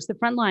contributors, the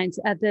front lines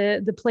at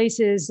the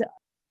places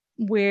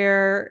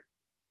where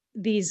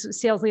these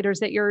sales leaders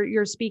that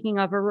you're speaking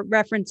of are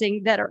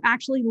referencing, that are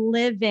actually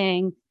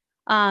living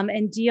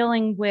and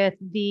dealing with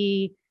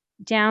the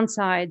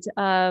downsides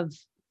of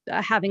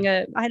having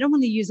I don't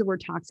want to use the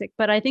word toxic,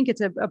 but I think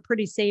it's a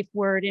pretty safe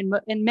word in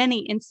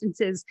many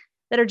instances,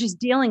 that are just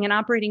dealing and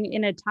operating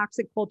in a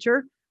toxic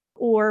culture,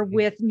 or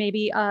with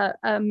maybe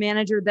a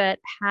manager that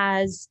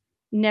has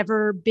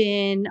never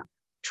been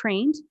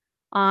trained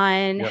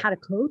on how to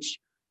coach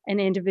an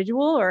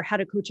individual or how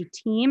to coach a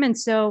team. And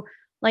so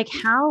like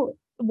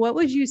what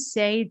would you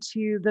say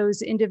to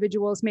those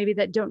individuals maybe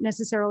that don't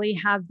necessarily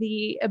have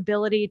the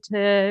ability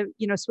to,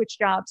 switch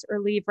jobs or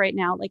leave right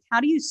now? Like, how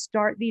do you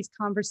start these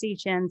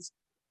conversations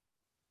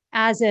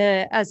as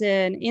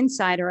an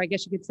insider, I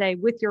guess you could say,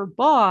 with your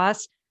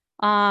boss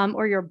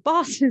or your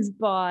boss's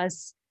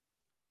boss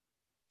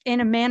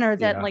in a manner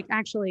that like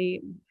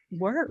actually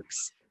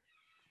works?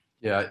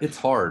 Yeah, it's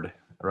hard,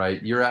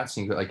 right? You're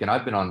asking like, and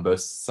I've been on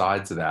both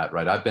sides of that,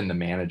 right? I've been the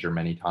manager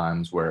many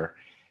times where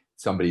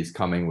somebody's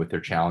coming with their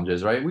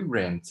challenges, right? We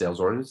ran sales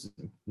orders,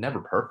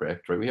 never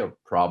perfect, right? We have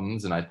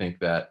problems. And I think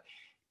that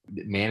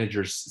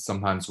managers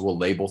sometimes will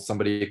label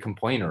somebody a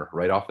complainer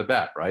right off the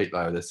bat, right?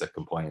 Oh, this is a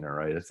complainer,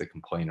 right? It's a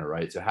complainer,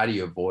 right? So how do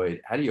you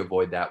avoid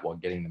that while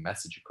getting the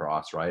message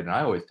across, right? And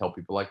I always tell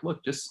people like,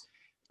 look, just,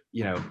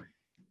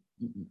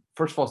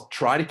 first of all,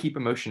 try to keep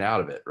emotion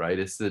out of it, right?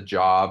 It's the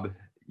job.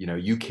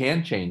 You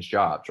can change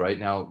jobs right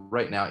now.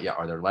 Yeah.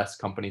 Are there less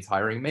companies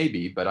hiring?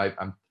 Maybe, but I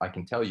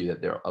can tell you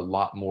that there are a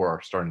lot more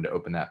are starting to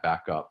open that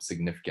back up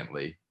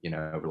significantly,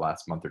 over the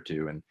last month or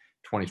two. And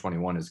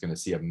 2021 is going to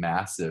see a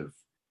massive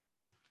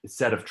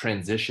set of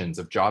transitions,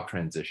 of job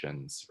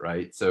transitions,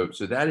 right? So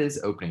that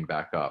is opening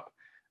back up,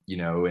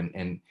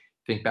 and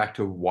think back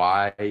to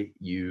why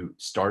you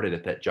started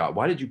at that job.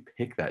 Why did you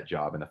pick that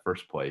job in the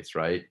first place,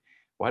 right?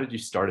 Why did you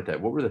start at that?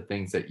 What were the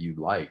things that you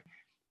liked?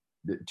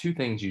 The two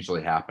things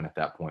usually happen at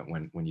that point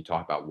when you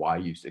talk about why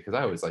you stay, because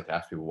I always like to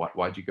ask people,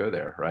 why'd you go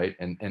there, right?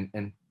 And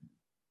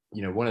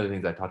one of the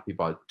things I talk to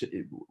people about,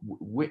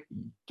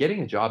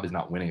 getting a job is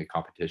not winning a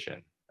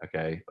competition,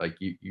 okay? Like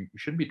you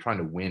shouldn't be trying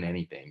to win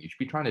anything. You should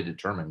be trying to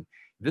determine,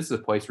 if this is a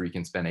place where you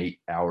can spend 8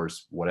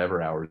 hours,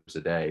 whatever hours a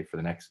day for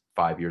the next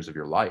 5 years of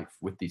your life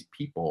with these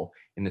people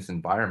in this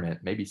environment,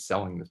 maybe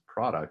selling this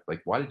product,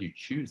 like why did you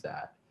choose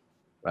that,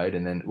 right?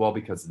 And then, well,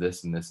 because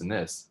this and this and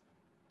this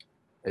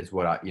is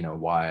what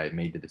why I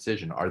made the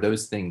decision. Are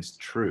those things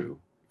true?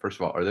 First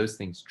of all, are those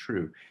things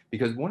true?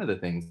 Because one of the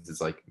things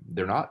is like,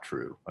 they're not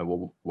true.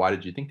 Well, why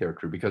did you think they were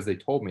true? Because they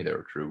told me they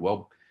were true.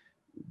 Well,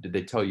 did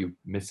they tell you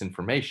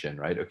misinformation,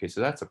 right? Okay, so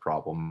that's a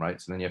problem,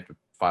 right? So then you have to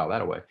file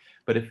that away.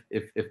 But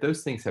if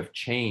those things have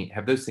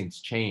those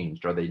things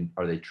changed? Are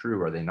they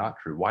true? Are they not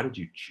true? Why did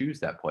you choose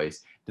that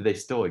place? Do they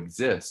still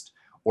exist?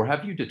 Or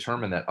have you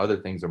determined that other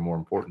things are more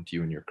important to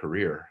you in your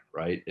career,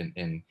 right?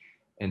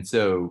 And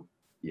so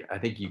yeah, I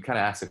think you kind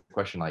of ask the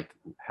question like,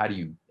 how do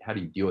you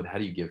deal with, how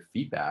do you give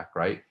feedback,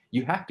 right?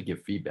 You have to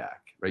give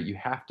feedback, right? You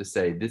have to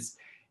say this.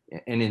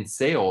 And in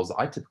sales,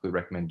 I typically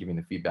recommend giving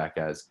the feedback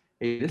as,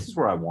 hey, this is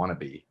where I want to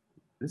be.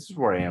 This is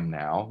where I am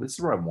now. This is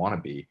where I want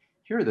to be.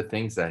 here are the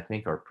things that I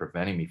think are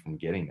preventing me from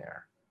getting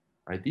there,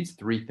 right? These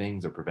three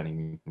things are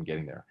preventing me from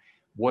getting there.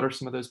 What are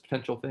some of those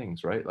potential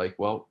things, right? Like,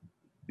 well,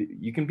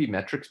 you can be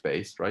metrics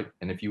based, right?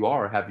 And if you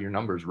are, have your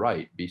numbers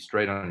right, be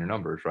straight on your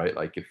numbers, right?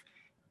 Like, if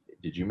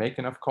did you make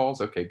enough calls?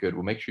 Okay, good.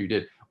 We'll make sure you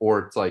did. Or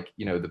it's like,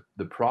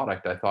 the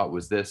product I thought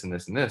was this and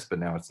this and this, but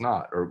now it's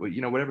not. Or,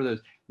 whatever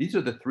those, these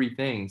are the three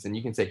things. And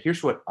you can say,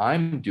 here's what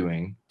I'm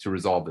doing to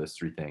resolve those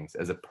three things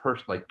as a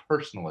person, like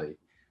personally,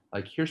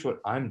 like, here's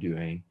what I'm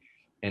doing.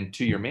 And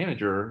to your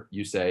manager,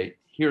 you say,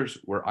 here's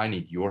where I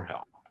need your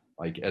help,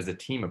 like as a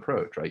team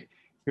approach, right?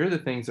 Here are the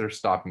things that are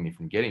stopping me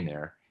from getting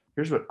there.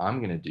 Here's what I'm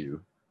going to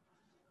do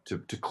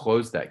to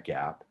close that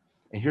gap.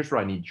 And here's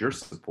where I need your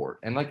support.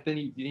 And like, then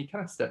you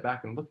kind of step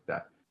back and look at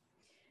that.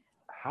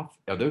 How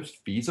are those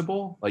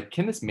feasible? Like,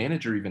 can this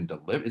manager even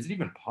deliver? Is it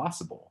even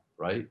possible,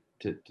 right?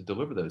 To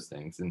deliver those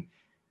things? And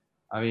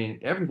I mean,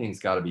 everything's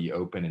got to be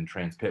open and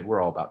transparent.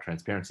 We're all about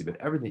transparency, but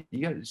everything,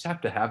 you just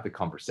have to have the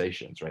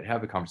conversations, right?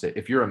 Have the conversation.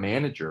 If you're a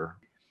manager,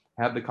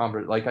 have the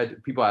conversation.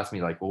 Like, people ask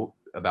me like, well,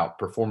 about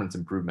performance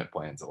improvement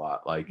plans a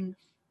lot. Like,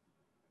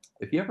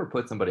 if you ever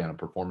put somebody on a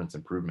performance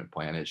improvement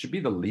plan, it should be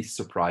the least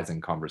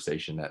surprising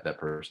conversation that that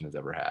person has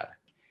ever had.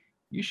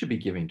 You should be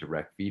giving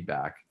direct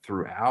feedback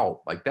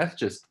throughout. Like, that's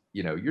just,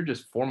 you're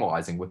just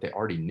formalizing what they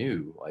already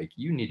knew. Like,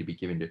 you need to be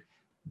giving to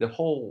the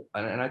whole,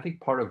 and I think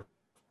part of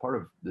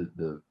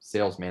the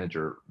sales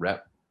manager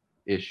rep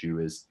issue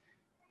is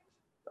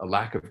a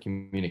lack of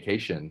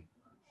communication.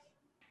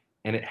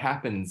 And it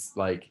happens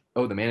like,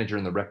 oh, the manager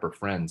and the rep are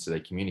friends, so they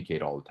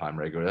communicate all the time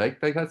regularly.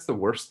 Like that's the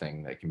worst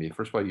thing that can be.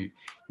 First of all, you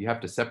have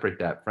to separate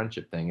that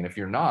friendship thing. And if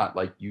you're not,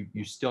 like,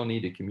 you still need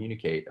to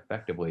communicate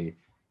effectively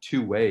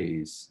two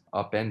ways,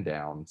 up and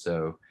down.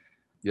 So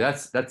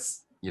that's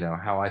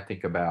how I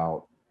think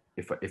about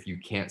if you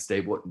can't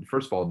stay.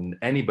 First of all,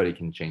 anybody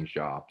can change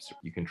jobs.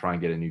 You can try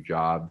and get a new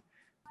job.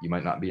 You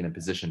might not be in a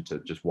position to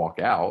just walk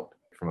out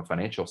from a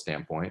financial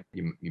standpoint.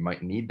 You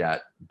might need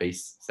that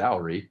base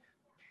salary.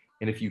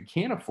 And if you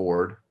can't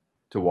afford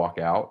to walk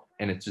out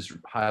and it's just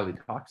highly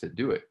toxic,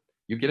 do it.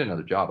 You get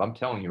another job. I'm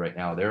telling you right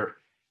now,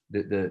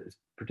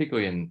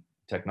 particularly in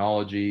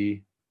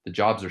technology, the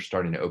jobs are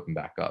starting to open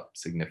back up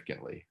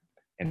significantly.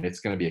 And it's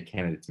going to be a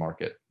candidate's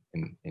market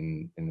in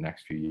the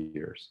next few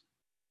years.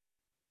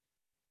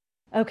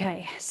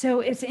 Okay,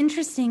 so it's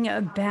interesting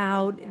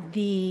about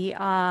the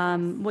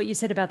what you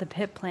said about the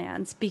PIP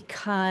plans,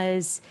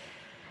 because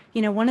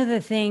one of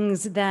the first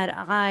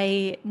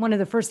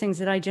things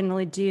that I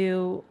generally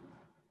do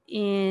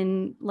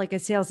in like a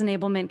sales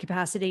enablement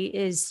capacity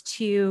is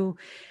to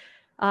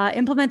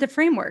implement the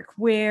framework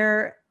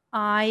where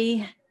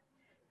I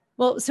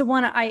don't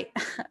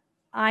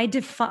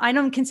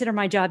consider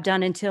my job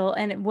done until,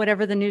 and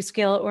whatever the new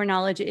skill or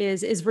knowledge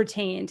is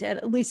retained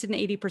at least an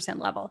 80%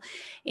 level.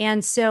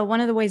 And so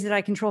one of the ways that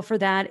I control for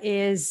that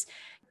is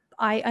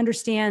I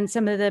understand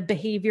some of the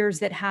behaviors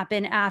that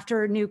happen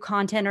after new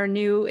content or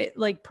new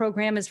like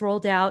program is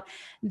rolled out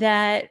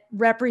that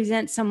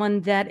represent someone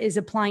that is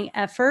applying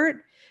effort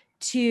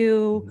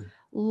to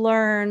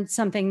learn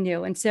something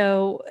new. And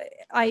so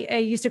I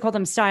used to call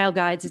them style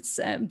guides. It's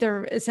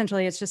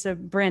just a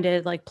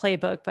branded like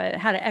playbook, but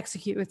how to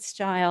execute with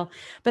style.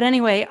 But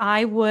anyway,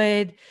 I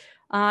would,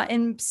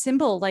 in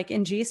Simple, like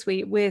in G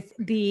Suite with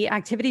the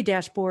activity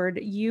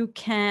dashboard,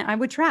 I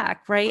would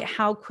track, right,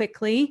 how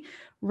quickly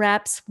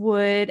reps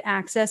would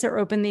access or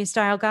open these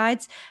style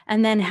guides,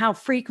 and then how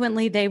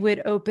frequently they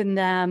would open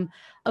them,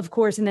 of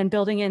course, and then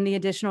building in the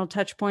additional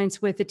touch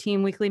points with the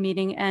team weekly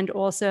meeting and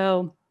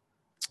also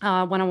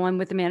one-on-one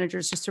with the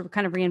managers, just to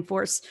kind of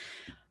reinforce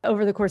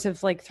over the course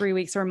of like 3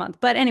 weeks or a month.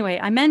 But anyway,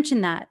 I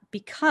mentioned that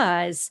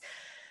because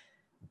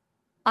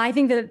I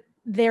think that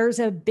there's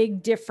a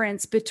big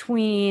difference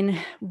between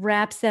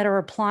reps that are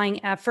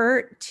applying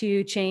effort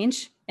to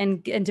change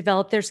and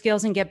develop their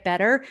skills and get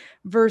better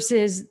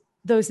versus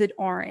those that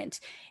aren't.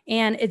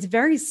 And it's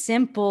very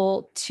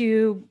simple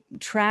to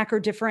track or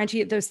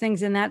differentiate those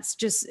things. And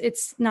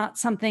it's not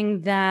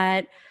something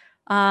that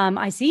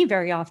I see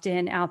very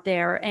often out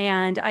there.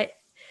 And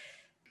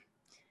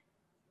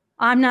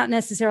I'm not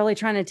necessarily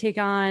trying to take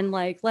on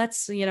like,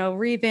 let's,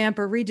 revamp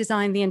or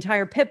redesign the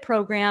entire PIP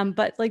program,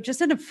 but like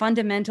just at a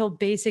fundamental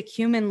basic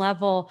human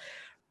level,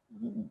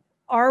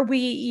 are we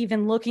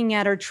even looking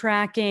at or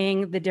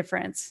tracking the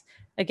difference?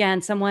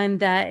 Again, someone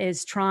that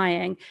is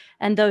trying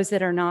and those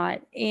that are not.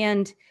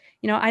 And,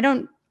 I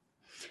don't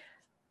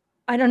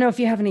know if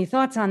you have any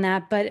thoughts on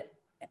that, but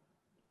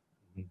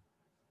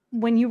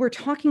when you were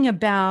talking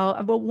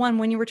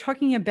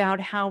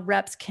about, how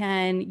reps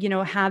can,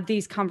 have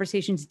these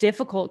conversations,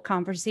 difficult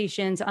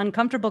conversations,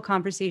 uncomfortable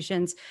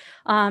conversations,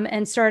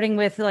 and starting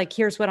with like,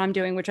 here's what I'm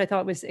doing, which I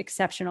thought was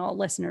exceptional.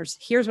 Listeners,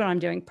 here's what I'm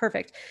doing.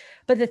 Perfect.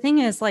 But the thing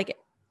is, like,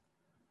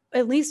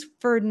 at least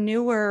for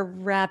newer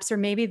reps, or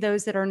maybe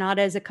those that are not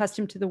as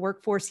accustomed to the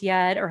workforce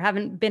yet, or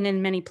haven't been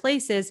in many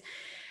places,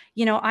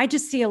 I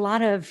just see a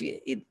lot of,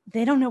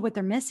 they don't know what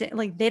they're missing.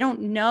 Like, they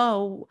don't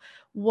know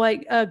what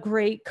a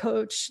great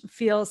coach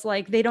feels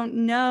like. They don't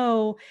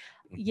know,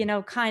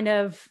 kind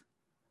of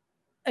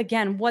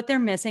again, what they're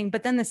missing.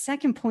 But then the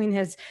second point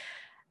is,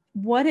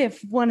 what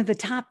if one of the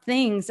top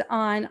things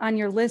on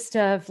your list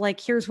of like,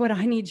 here's what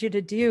I need you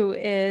to do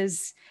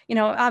is,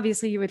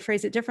 obviously you would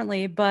phrase it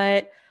differently,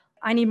 but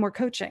I need more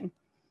coaching.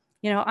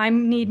 I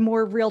need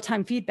more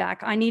real-time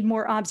feedback. I need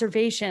more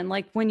observation.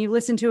 Like when you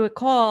listen to a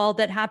call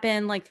that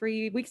happened like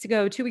 3 weeks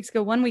ago, 2 weeks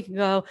ago, 1 week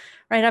ago,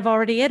 right? I've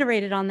already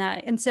iterated on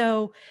that. And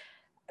so,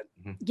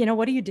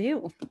 what do you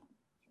do?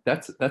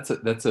 That's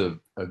a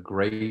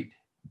great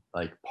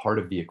like part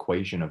of the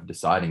equation of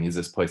deciding, is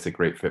this place a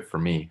great fit for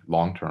me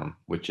long term,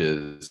 which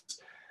is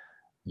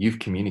you've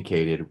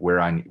communicated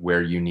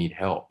where you need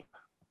help,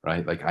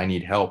 right? Like I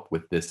need help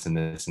with this and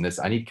this and this.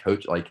 I need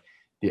coach, like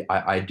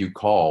I do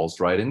calls,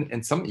 right?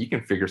 And some, you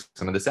can figure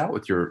some of this out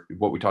with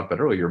what we talked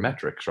about earlier, your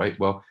metrics, right?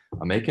 Well,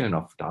 I'm making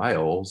enough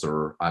dials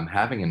or I'm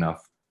having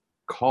enough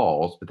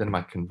calls, but then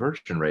my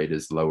conversion rate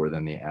is lower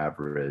than the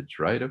average,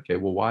 right? Okay,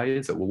 well, why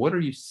is it? Well, what are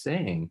you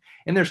saying?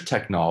 And there's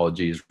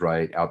technologies,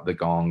 right, out the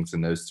gongs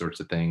and those sorts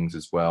of things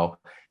as well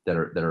that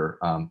are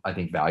I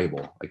think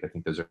valuable. Like I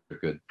think those are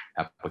good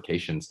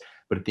applications.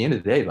 But at the end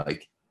of the day,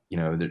 like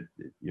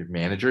your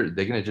manager,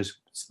 they're gonna just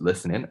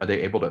listen in. Are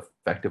they able to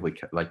effectively,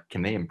 like,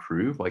 can they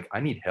improve? Like I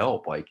need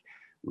help, like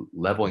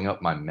leveling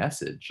up my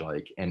message,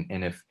 like and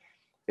if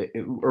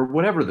or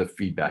whatever the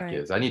feedback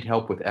is. I need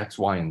help with X,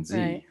 Y, and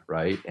Z,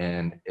 right?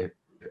 And if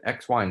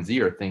X, Y, and Z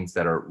are things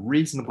that are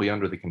reasonably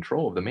under the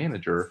control of the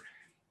manager,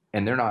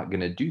 and they're not going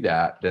to do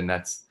that, then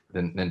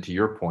then to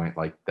your point,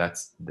 like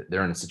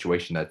they're in a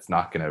situation that's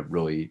not going to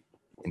really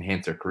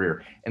enhance their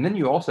career. And then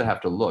you also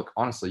have to look,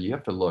 honestly, you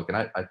have to look, and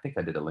I think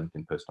I did a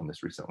LinkedIn post on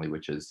this recently,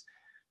 which is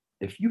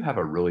if you have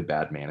a really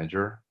bad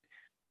manager,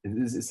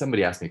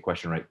 somebody asked me a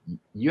question, right?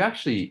 You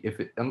actually,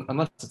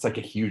 unless it's like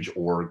a huge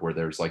org where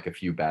there's like a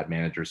few bad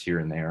managers here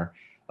and there,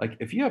 like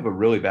if you have a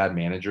really bad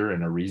manager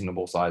in a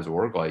reasonable size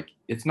org, like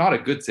it's not a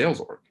good sales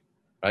org,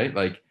 right?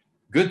 Like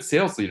good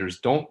sales leaders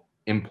don't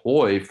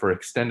employ for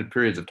extended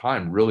periods of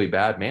time really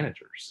bad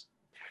managers.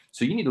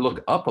 So you need to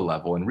look up a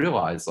level and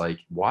realize, like,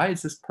 why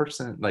is this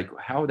person, like,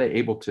 how are they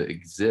able to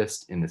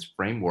exist in this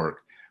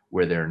framework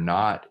where they're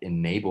not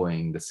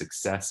enabling the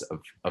success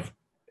of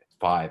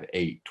 5,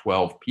 8,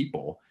 12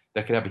 people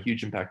that could have a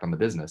huge impact on the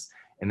business?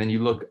 And then you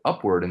look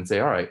upward and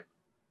say, all right,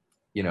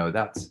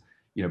 that's,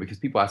 because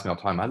people ask me all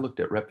the time, I looked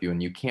at RepVue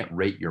and you can't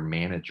rate your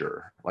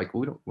manager. Like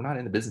we're not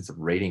in the business of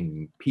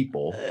rating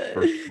people,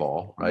 first of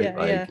all,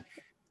 right?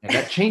 And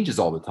that changes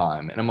all the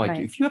time. And I'm like,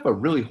 if you have a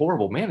really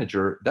horrible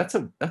manager, that's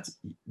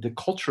the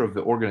culture of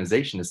the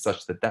organization is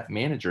such that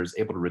manager is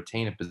able to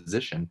retain a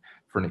position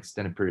for an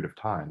extended period of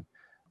time.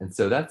 And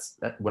so that's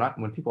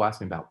when people ask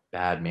me about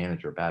bad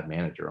manager,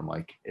 I'm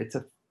like, it's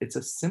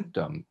a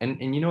symptom. And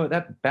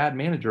that bad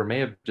manager may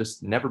have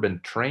just never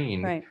been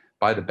trained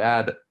by the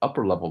bad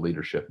upper level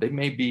leadership. They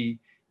may be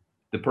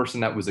the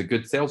person that was a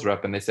good sales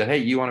rep and they said, hey,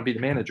 you want to be the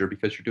manager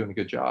because you're doing a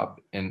good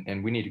job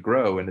and we need to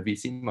grow. And the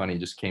VC money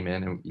just came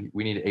in and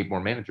we need 8 more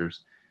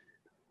managers,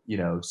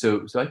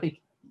 So I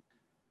think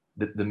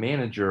the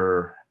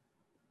manager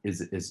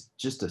is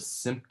just a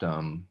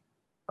symptom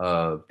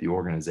of the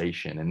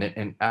organization.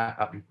 And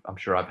I'm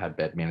sure I've had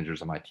bad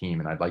managers on my team,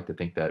 and I'd like to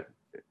think that,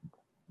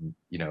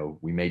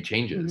 we made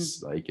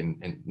changes, like,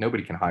 and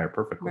nobody can hire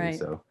perfectly.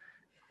 So,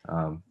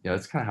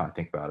 that's kind of how I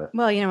think about it.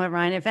 Well, you know what,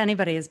 Ryan, if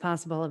anybody is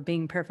possible of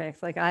being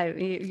perfect, like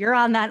you're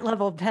on that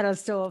level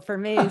pedestal for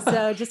me.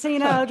 So just so you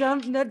know,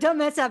 don't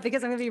mess up,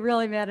 because I'm going to be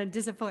really mad and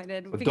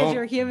disappointed, because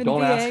you're a human being.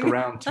 Don't ask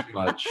around too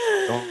much.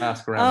 Don't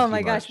ask around. Oh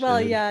my gosh.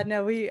 Well, yeah,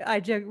 no, we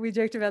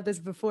joked about this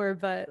before,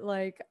 but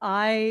like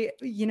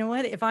you know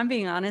what, if I'm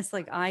being honest,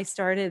 like I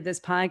started this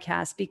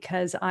podcast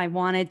because I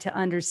wanted to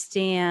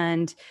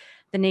understand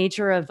the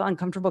nature of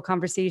uncomfortable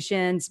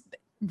conversations,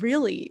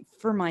 really,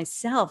 for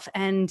myself.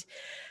 And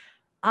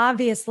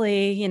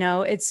obviously,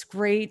 it's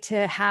great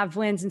to have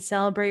wins and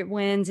celebrate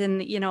wins.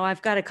 And,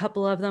 I've got a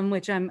couple of them,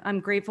 which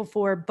I'm grateful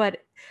for,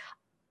 but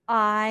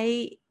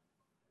I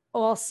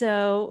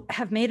also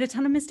have made a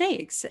ton of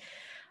mistakes.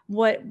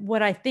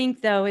 What I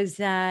think though, is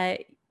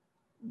that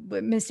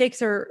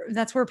mistakes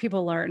that's where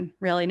people learn,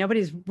 really.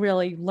 Nobody's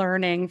really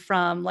learning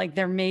from like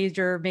their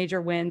major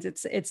wins.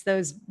 It's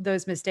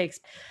those mistakes.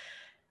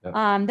 Yep.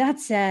 That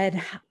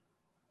said,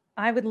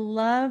 I would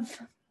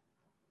love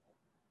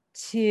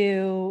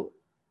to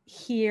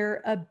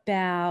hear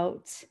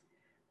about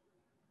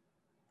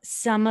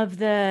some of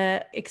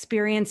the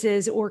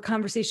experiences or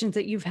conversations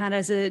that you've had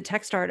as a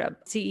tech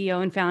startup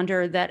CEO and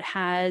founder that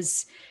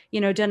has,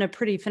 done a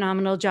pretty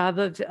phenomenal job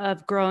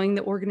of growing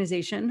the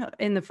organization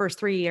in the first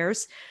 3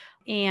 years.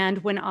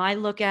 And when I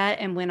look at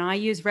and when I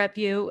use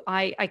RepVue,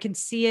 I can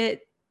see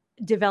it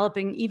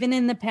developing even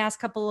in the past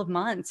couple of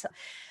months.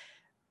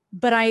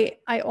 But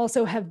I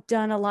also have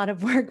done a lot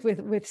of work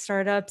with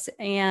startups.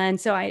 And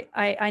so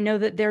I know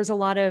that there's a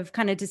lot of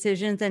kind of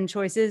decisions and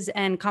choices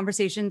and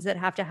conversations that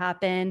have to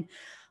happen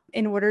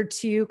in order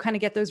to kind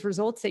of get those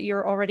results that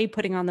you're already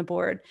putting on the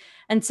board.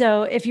 And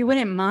so if you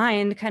wouldn't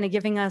mind kind of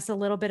giving us a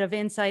little bit of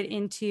insight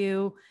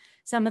into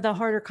some of the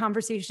harder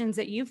conversations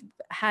that you've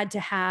had to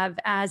have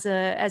as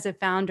a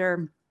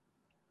founder.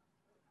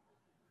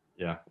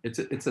 Yeah,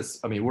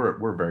 I mean,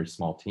 we're a very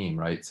small team,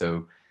 right?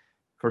 So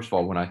first of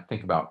all, when I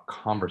think about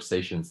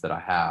conversations that I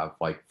have,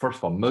 like, first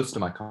of all, most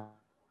of my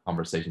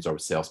conversations are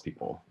with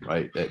salespeople,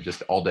 right? That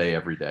just all day,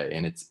 every day.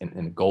 And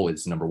the goal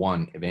is, number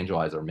one,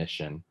 evangelize our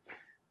mission.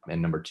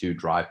 And number two,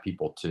 drive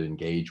people to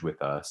engage with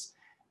us.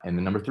 And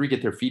then number three,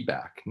 get their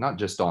feedback, not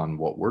just on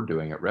what we're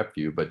doing at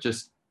RepVue, but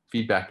just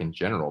feedback in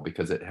general,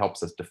 because it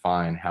helps us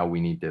define how we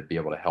need to be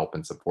able to help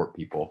and support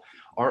people.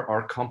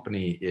 Our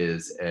company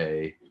is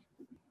a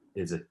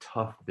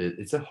tough bit.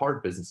 It's a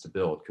hard business to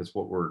build, because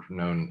what we're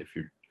known, if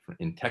you're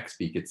in tech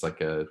speak, it's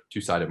like a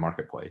two-sided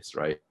marketplace,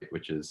 right?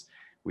 Which is,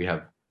 we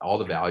have all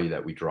the value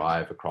that we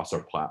drive across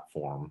our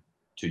platform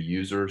to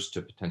users,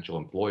 to potential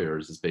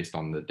employers, is based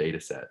on the data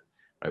set,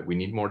 right? We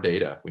need more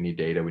data. We need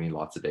data. We need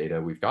lots of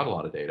data. We've got a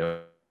lot of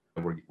data.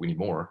 We need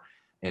more.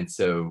 And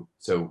so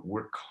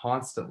we're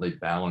constantly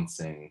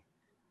balancing,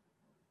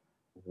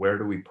 where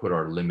do we put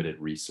our limited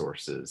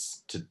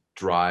resources to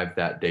drive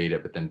that data,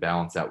 but then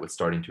balance that with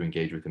starting to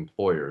engage with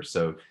employers.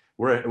 So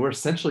we're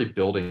essentially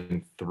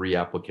building three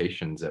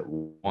applications at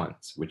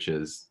once, which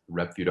is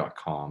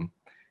repvue.com,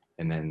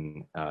 and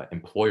then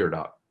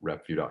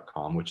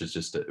employer.repvue.com, which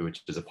is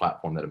a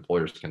platform that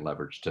employers can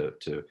leverage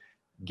to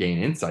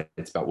gain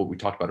insights about what we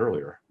talked about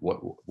earlier.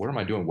 What am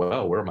I doing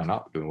well? Where am I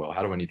not doing well?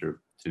 How do I need to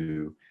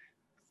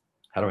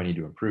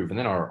improve? And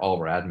then all of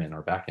our admin,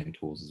 our backend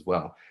tools as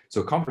well.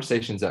 So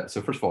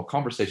first of all,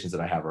 conversations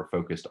that I have are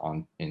focused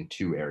in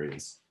two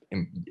areas: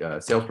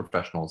 sales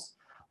professionals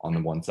on the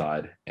one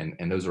side,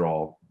 and those are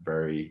all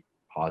very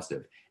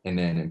positive. And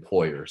then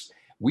employers.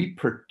 We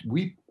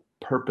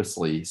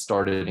purposely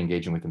started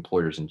engaging with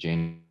employers in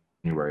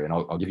January, and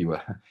I'll give you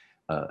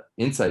a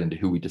insight into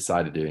who we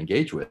decided to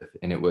engage with.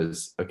 And it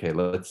was, okay,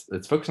 let's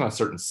focus on a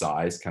certain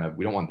size. Kind of,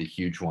 we don't want the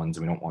huge ones,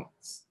 and we don't want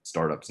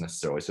startups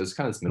necessarily. So it's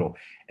kind of this middle.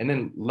 And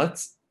then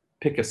let's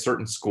pick a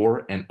certain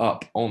score and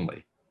up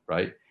only,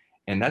 right?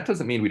 And that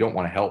doesn't mean we don't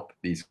want to help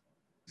these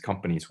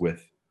companies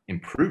with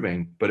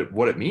improving, but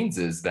what it means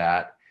is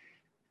that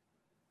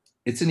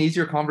it's an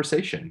easier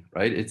conversation,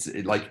 right? It's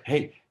like,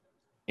 hey,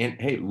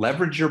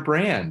 leverage your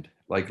brand,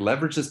 like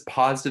leverage this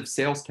positive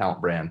sales count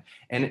brand.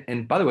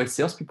 And by the way,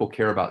 salespeople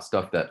care about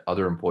stuff that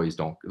other employees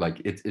don't. Like,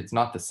 it's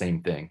not the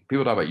same thing.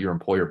 People talk about your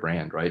employer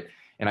brand, right?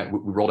 And we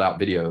rolled out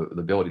the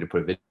ability to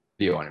put a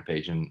video on your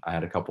page, and I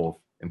had a couple of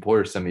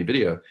employers send me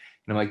video, and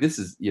I'm like, this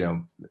is,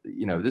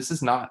 this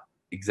is not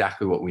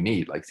exactly what we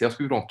need. Like,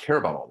 salespeople don't care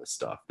about all this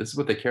stuff. This is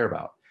what they care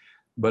about.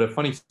 But a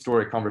funny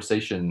story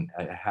conversation,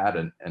 I had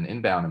an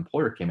inbound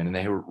employer came in, and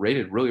they were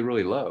rated really,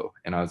 really low.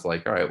 And I was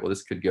like, all right, well,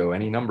 this could go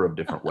any number of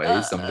different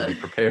ways. So I'm going to be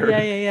prepared.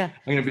 Yeah.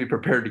 I'm going to be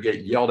prepared to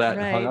get yelled at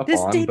and hung up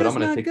on, but I'm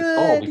going to take good. this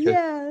call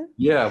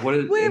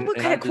because, what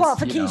kind of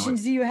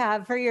qualifications do you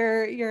have for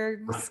your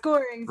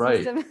scoring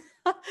system?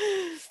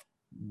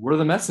 We're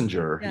the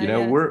messenger,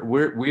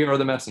 we are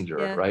the messenger,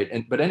 right?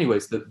 But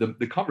anyways,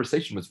 the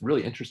conversation was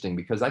really interesting,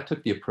 because I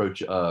took the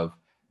approach of,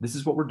 this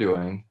is what we're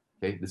doing.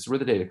 Okay, this is where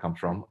the data comes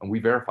from, and we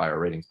verify our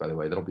ratings, by the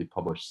way. That'll be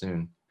published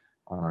soon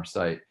on our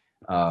site.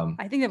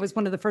 I think that was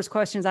one of the first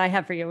questions I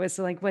had for you, was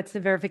like, what's the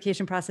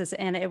verification process?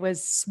 And it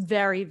was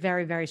very,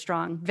 very, very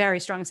strong,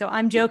 very strong. So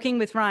I'm joking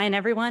with Ryan,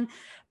 everyone,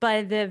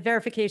 but the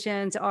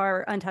verifications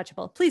are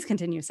untouchable. Please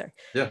continue, sir.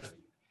 Yeah.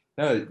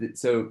 No,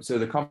 so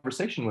the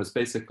conversation was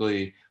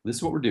basically, this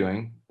is what we're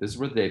doing. This is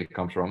where the data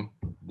comes from.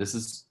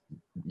 These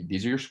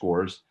are your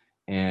scores,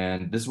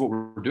 and this is what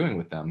we're doing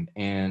with them.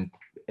 And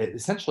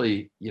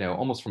essentially,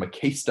 almost from a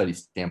case study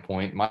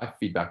standpoint, my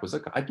feedback was,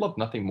 look, I'd love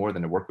nothing more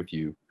than to work with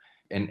you.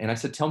 And I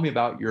said, tell me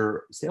about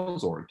your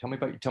sales org. Tell me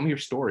your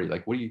story.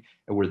 Like, we're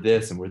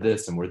this, and we're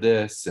this, and we're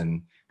this,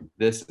 and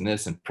this, and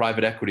this, and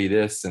private equity,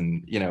 this,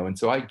 and, and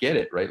so I get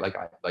it, right?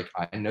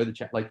 I know the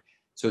chat,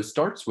 so it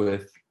starts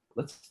with,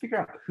 let's figure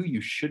out who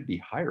you should be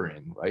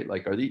hiring, right?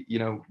 Like, are they,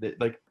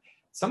 like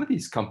some of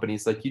these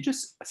companies, like, you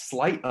just a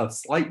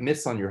slight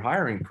miss on your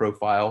hiring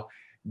profile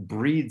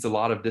breeds a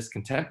lot of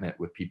discontentment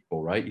with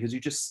people, right? Because you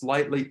just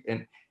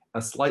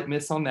a slight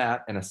miss on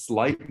that, and a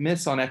slight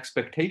miss on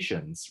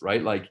expectations,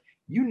 right? Like,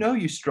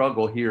 you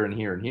struggle here and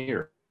here and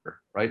here,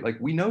 right? Like,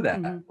 we know that.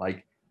 Mm-hmm.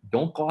 Like,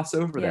 don't gloss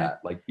over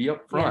that. Like, be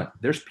upfront. Yeah.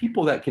 There's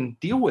people that can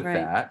deal with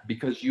that,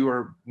 because you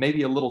are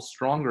maybe a little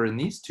stronger in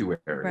these two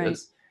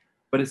areas,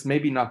 but it's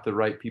maybe not the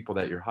right people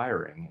that you're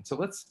hiring. And so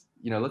let's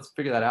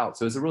figure that out.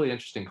 So it's a really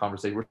interesting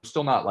conversation. We're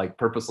still not like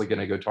purposely going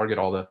to go target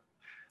all the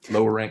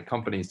lower ranked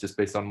companies just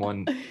based on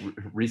one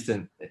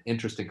recent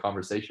interesting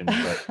conversation.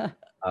 But,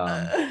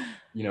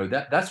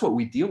 that's what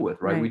we deal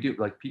with, right? We do,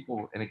 like,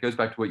 people, and it goes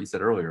back to what you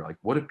said earlier. Like,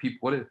 what if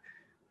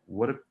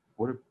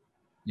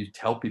you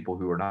tell people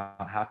who are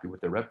not happy with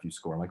their RepVue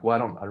score? I'm like,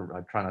 well, I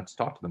try not to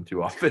talk to them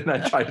too often.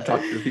 I try to talk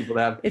to the people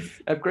that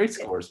have great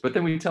scores, but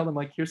then we tell them,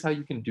 like, here's how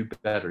you can do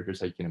better. Here's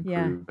how you can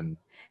improve. And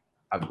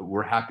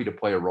we're happy to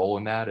play a role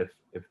in that if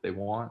they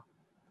want.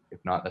 If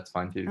not, that's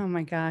fine too. Oh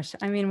my gosh.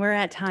 I mean, we're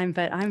at time,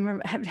 but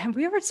have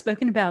we ever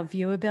spoken about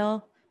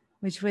Viewable,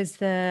 which was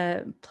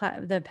the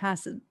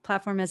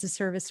platform as a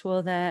service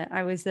tool that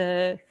I was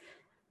at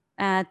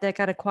that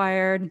got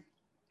acquired?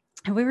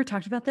 Have we ever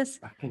talked about this?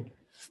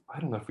 I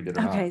don't know if we did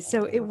or not. Okay,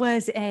 so it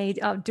was a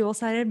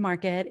dual-sided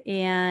market,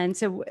 and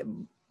so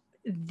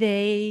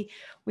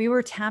we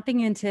were tapping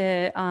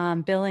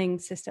into billing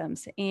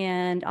systems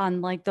and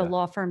on like the Yeah.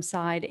 law firm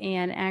side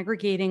and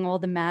aggregating all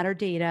the matter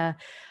data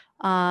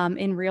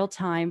in real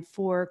time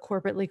for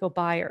corporate legal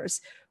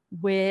buyers,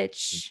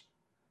 which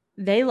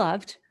they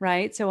loved,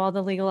 right? So all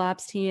the legal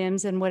ops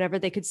teams and whatever,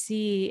 they could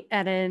see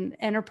at an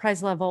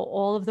enterprise level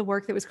all of the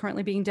work that was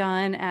currently being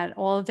done at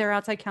all of their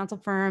outside counsel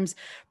firms,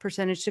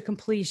 percentage to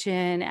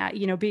completion,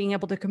 being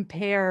able to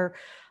compare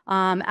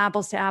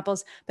apples to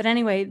apples. But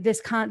anyway,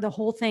 the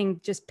whole thing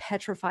just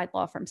petrified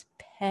law firms,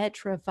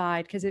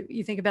 petrified, because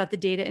you think about the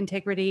data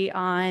integrity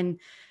on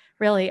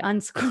really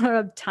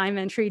unscrubbed time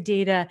entry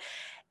data.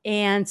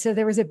 And so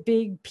there was a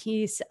big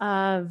piece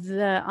of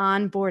the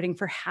onboarding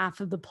for half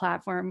of the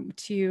platform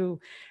to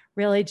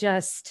really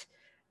just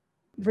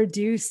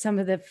reduce some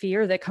of the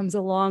fear that comes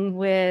along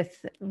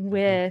with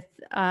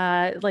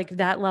like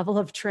that level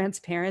of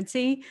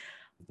transparency.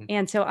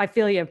 And so I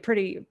feel you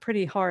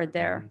pretty hard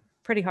there,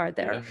 pretty hard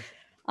there.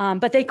 Yeah.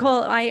 But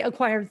I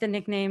acquired the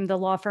nickname, the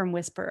law firm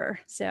whisperer.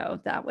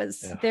 So that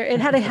was there. It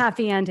had a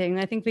happy ending.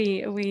 I think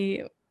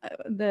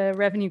the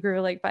revenue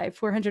grew like by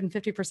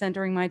 450%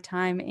 during my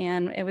time,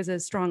 and it was a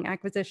strong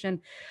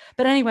acquisition.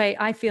 But anyway,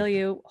 I feel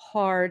you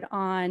hard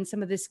on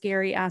some of the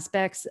scary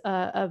aspects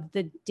of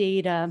the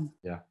data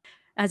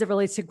as it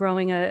relates to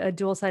growing a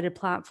dual-sided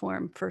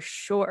platform, for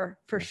sure.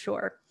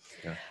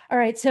 Yeah. All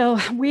right, so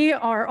we're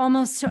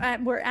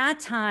at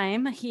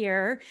time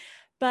here.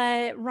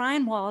 But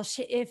Ryan Walsh,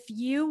 if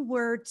you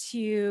were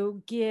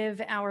to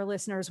give our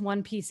listeners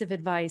one piece of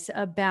advice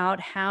about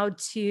how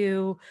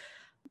to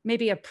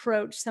maybe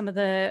approach some of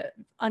the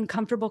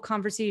uncomfortable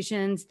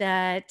conversations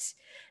that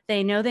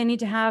they know they need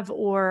to have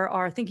or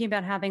are thinking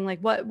about having, like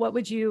what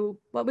would you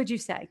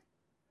say?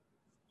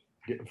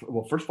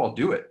 Well, first of all,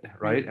 do it,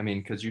 right? I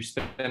mean, because you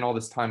spend all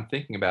this time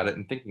thinking about it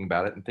and thinking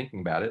about it and thinking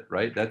about it,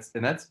 right? That's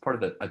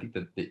part of I think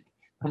the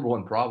number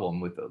one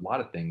problem with a lot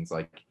of things,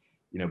 like,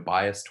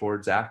 bias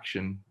towards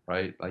action,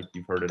 right? Like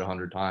you've heard it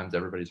 100 times,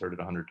 everybody's heard it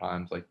 100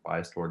 times, like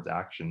bias towards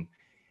action.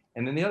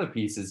 And then the other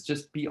piece is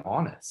just be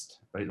honest,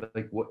 right?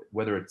 Like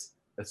whether it's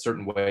a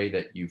certain way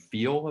that you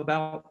feel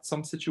about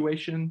some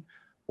situation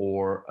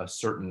or a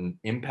certain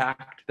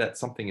impact that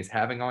something is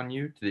having on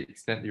you, to the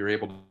extent that you're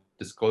able to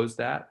disclose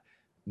that,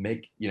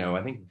 I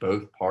think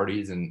both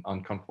parties in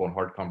uncomfortable and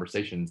hard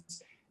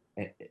conversations,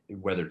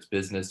 whether it's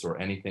business or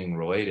anything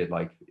related,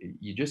 like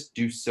you just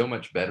do so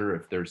much better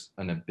if there's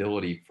an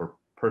ability for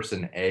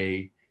person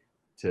A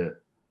to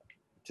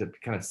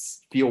kind of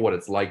feel what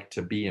it's like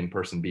to be in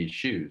person B's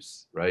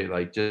shoes, right?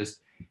 Like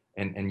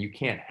and you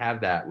can't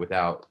have that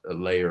without a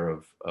layer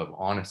of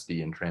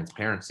honesty and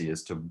transparency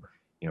as to,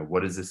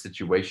 what is the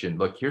situation?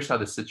 Look, here's how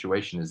the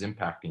situation is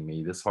impacting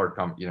me. This hard,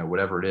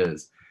 whatever it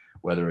is,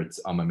 whether it's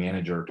I'm a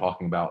manager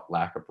talking about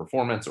lack of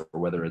performance, or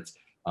whether it's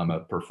I'm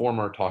a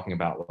performer talking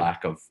about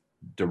lack of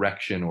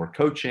direction or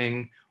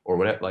coaching or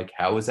whatever, like,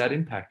 how is that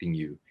impacting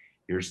you?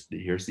 Here's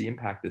the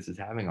impact this is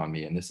having on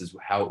me. And this is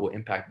how it will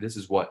impact, this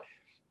is what,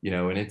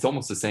 and it's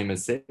almost the same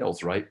as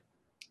sales, right?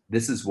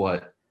 This is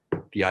what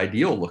the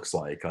ideal looks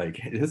like. Like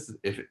this,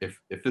 if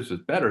this was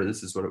better,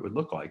 this is what it would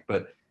look like.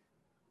 But,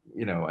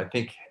 I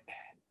think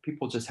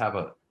people just have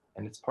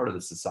and it's part of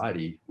the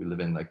society we live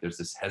in, like there's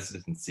this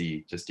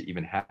hesitancy just to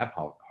even have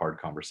hard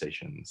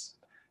conversations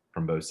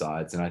from both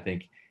sides. And I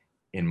think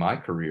in my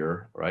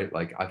career, right,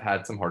 like I've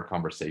had some hard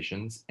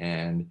conversations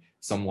and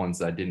some ones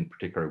that I didn't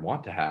particularly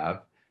want to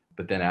have,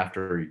 but then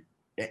after,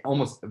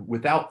 almost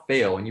without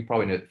fail, and you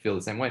probably feel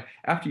the same way,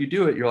 after you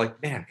do it, you're like,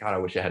 man, God, I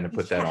wish I hadn't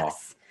put that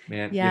off,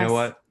 man. You know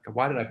what?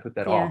 Why did I put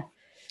that off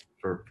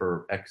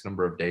for X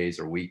number of days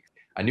or weeks?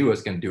 I knew I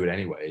was going to do it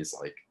anyways.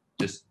 Like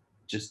just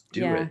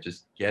do it.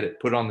 Just get it,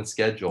 put it on the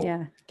schedule.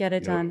 Yeah. Get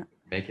it done.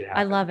 Make it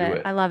happen. I love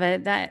it. I love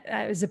it.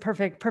 That was a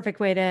perfect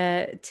way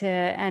to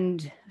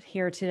end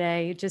here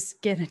today.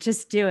 Just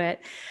do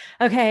it.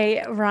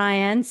 Okay,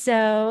 Ryan.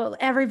 So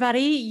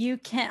everybody,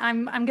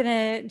 I'm going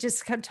to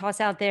just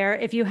toss out there.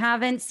 If you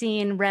haven't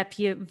seen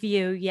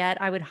RepVue yet,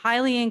 I would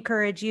highly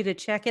encourage you to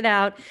check it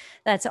out.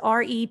 That's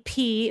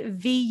REPVUE.com.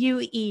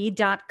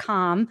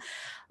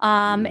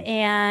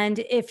 And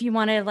if you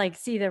want to like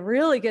see the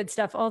really good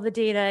stuff, all the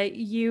data,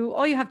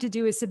 all you have to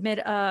do is submit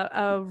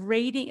a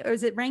rating, or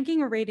is it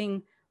ranking or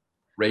rating?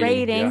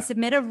 Rating.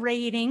 Submit a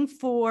rating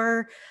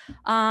for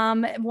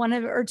one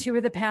or two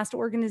of the past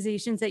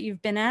organizations that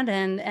you've been at,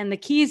 and the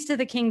keys to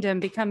the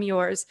kingdom become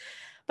yours.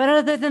 But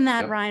other than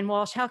that, Ryan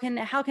Walsh, how can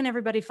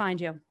everybody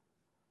find you?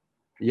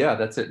 Yeah,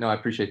 that's it. No, I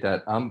appreciate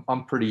that.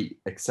 I'm pretty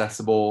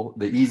accessible.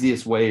 The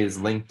easiest way is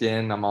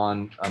LinkedIn. I'm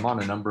on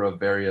a number of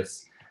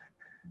various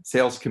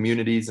sales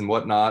communities and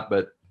whatnot,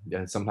 but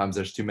sometimes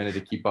there's too many to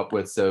keep up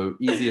with. So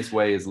easiest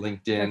way is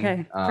LinkedIn.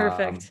 Okay,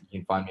 perfect.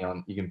 You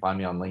can find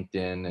me on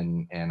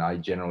LinkedIn, and I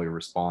generally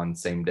respond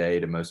same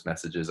day to most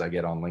messages I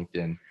get on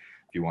LinkedIn.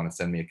 If you want to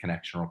send me a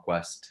connection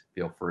request,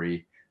 feel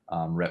free.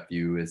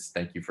 RepVue is,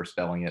 thank you for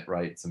spelling it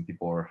right. Some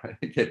people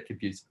get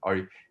confused.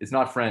 It's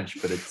not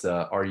French, but it's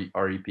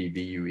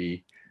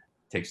REPVUE.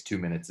 takes 2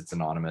 minutes. It's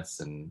anonymous,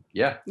 and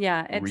yeah,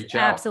 it's reach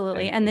out.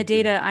 absolutely. And the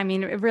data, I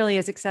mean, it really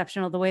is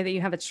exceptional the way that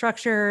you have it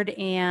structured.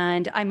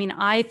 And I mean,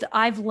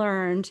 I've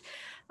learned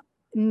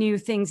new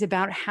things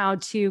about how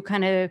to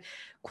kind of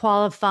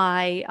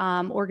qualify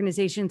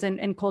organizations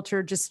and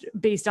culture just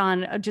based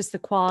on just the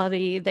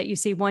quality that you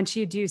see once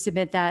you do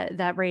submit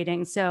that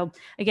rating. So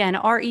again,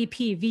 repvue.com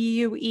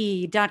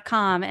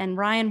and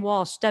Ryan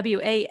Walsh,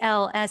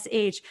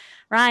 WALSH.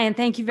 Ryan,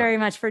 thank you very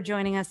much for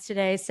joining us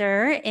today,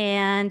 sir.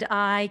 And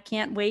I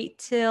can't wait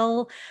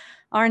till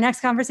our next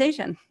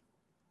conversation.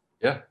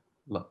 Yeah.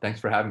 Thanks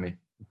for having me.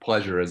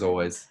 Pleasure as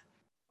always.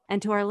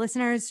 And to our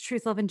listeners,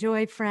 truth, love, and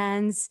joy,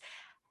 friends,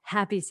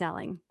 happy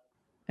selling.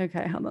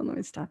 Okay, hold on. Let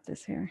me stop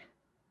this here.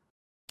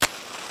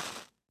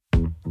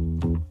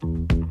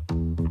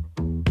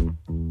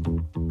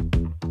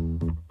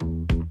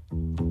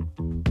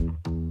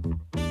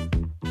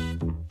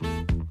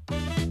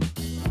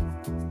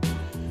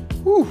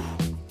 Whew.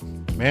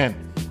 Man,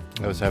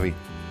 that was heavy.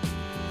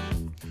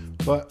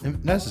 But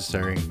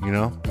necessary,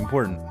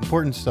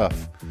 important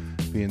stuff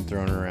being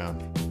thrown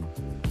around.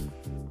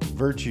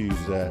 Virtues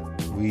that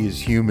we as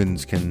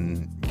humans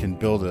can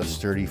build a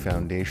sturdy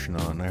foundation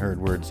on. I heard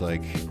words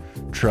like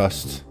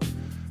trust.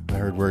 I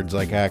heard words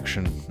like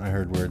action. I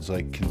heard words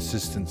like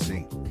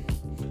consistency.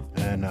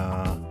 And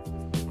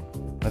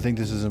I think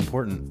this is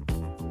important,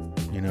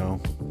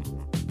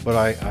 But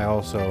I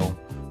also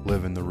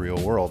live in the real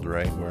world,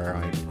 right? Where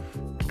I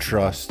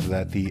trust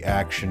that the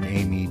action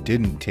Amy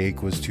didn't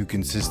take was to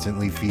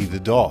consistently feed the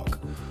dog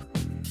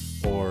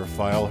or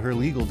file her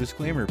legal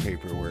disclaimer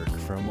paperwork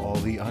from all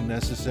the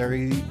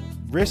unnecessary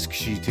risk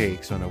she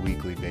takes on a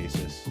weekly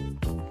basis.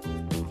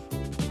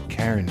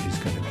 Karen is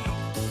going to be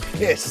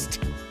pissed.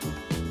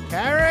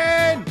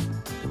 Karen!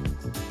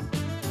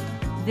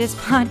 This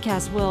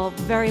podcast will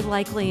very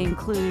likely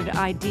include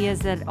ideas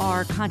that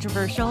are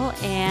controversial,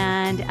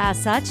 and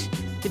as such,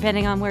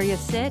 depending on where you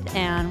sit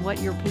and what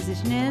your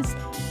position is,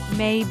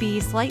 may be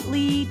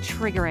slightly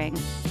triggering.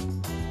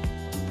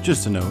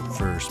 Just a note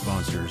for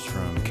sponsors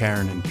from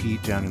Karen and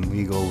Pete down in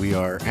legal, we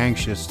are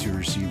anxious to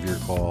receive your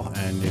call.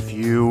 And if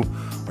you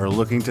are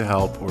looking to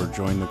help or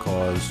join the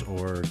cause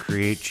or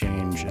create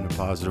change in a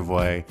positive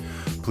way,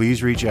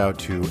 please reach out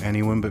to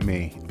anyone but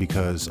me,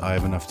 because I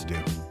have enough to do.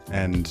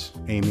 And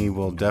Amy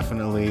will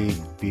definitely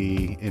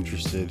be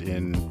interested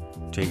in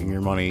taking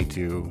your money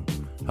to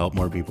help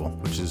more people,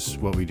 which is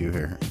what we do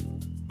here.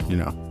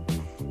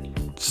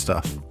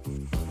 Stuff,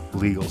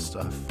 legal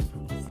stuff.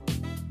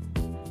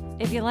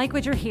 If you like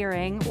what you're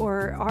hearing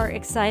or are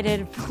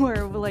excited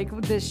for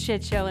this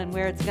shit show and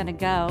where it's going to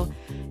go,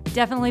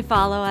 definitely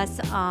follow us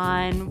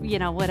on,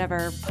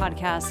 whatever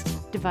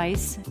podcast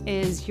device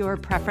is your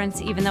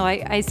preference, even though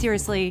I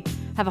seriously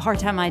have a hard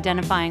time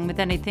identifying with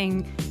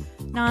anything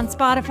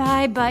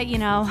non-Spotify, but,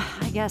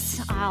 I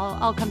guess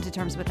I'll come to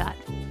terms with that.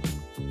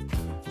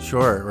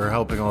 Sure, we're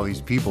helping all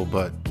these people,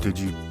 but did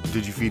you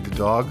feed the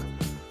dog?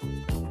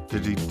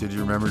 Did you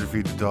remember to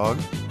feed the dog?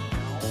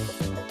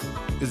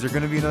 Is there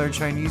going to be another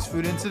Chinese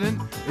food incident?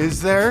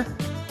 Is there?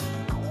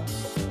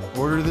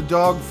 Order the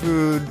dog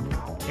food,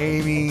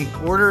 Amy.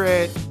 Order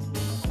it.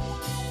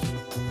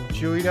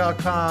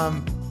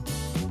 Chewy.com.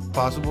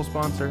 Possible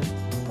sponsor.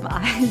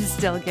 I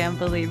still can't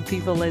believe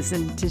people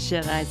listen to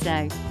shit I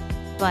say.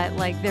 But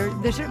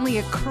there's certainly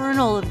a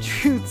kernel of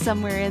truth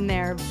somewhere in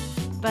there.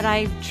 But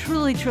I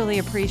truly, truly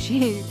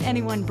appreciate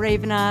anyone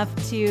brave enough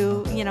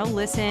to,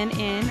 listen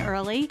in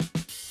early.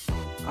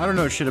 I don't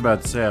know shit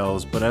about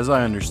sales, but as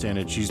I understand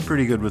it, she's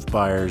pretty good with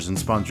buyers and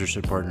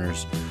sponsorship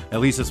partners. At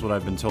least that's what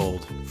I've been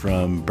told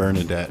from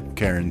Bernadette,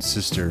 Karen's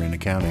sister in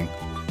accounting.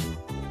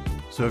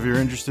 So if you're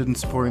interested in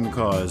supporting the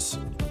cause,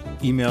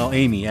 email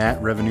Amy at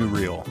Revenue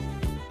Real.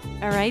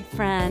 All right,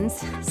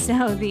 friends.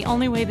 So the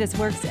only way this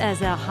works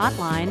as a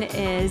hotline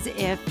is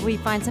if we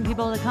find some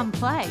people to come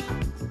play.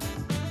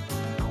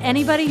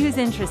 Anybody who's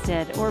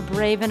interested or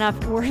brave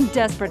enough or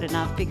desperate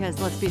enough,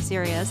 because let's be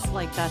serious,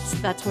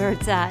 that's where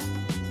it's at.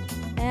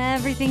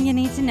 Everything you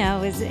need to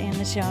know is in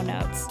the show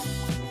notes.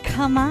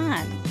 Come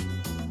on.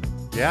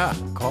 Yeah,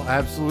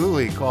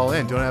 absolutely. Call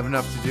in. Don't have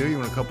enough to do. You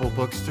want a couple of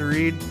books to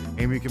read?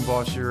 Amy can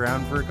boss you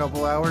around for a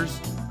couple hours.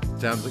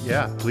 Sounds like,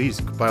 yeah,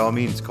 please, by all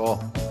means,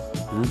 call.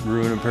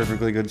 Ruin a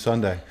perfectly good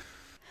Sunday.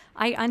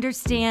 I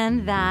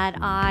understand that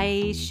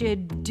I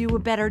should do a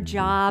better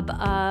job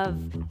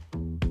of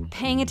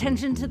paying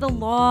attention to the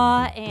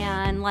law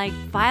and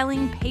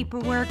filing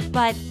paperwork,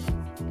 but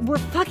we're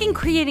fucking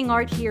creating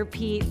art here,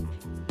 Pete.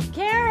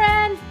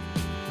 Karen!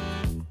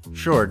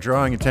 Sure,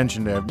 drawing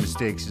attention to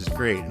mistakes is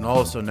great and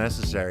also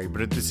necessary,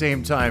 but at the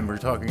same time, we're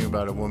talking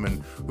about a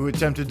woman who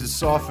attempted to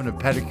soften a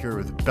pedicure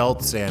with a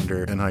belt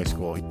sander in high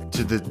school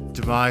to the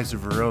demise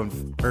of her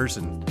own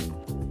person.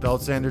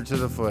 Belt sander to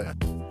the foot.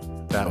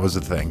 That was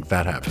a thing.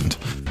 That happened.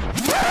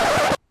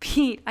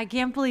 Pete, I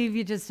can't believe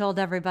you just told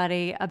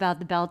everybody about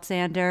the belt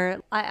sander.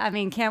 I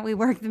mean, can't we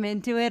work them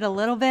into it a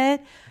little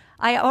bit?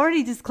 I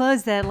already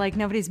disclosed that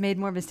nobody's made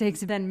more mistakes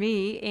than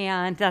me,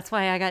 and that's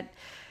why I got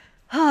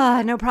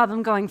No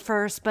problem going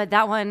first, but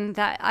that one,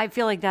 that I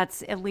feel like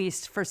that's at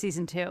least for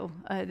season 2,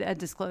 a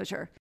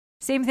disclosure.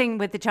 Same thing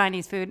with the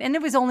Chinese food. And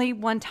it was only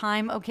one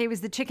time. Okay, it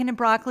was the chicken and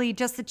broccoli,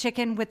 just the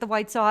chicken with the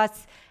white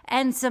sauce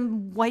and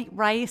some white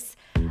rice.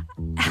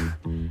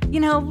 You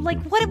know,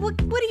 like, what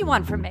do you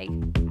want from me?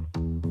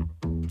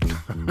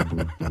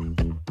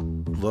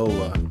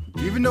 Lola.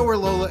 Do you even know where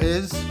Lola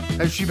is?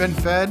 Has she been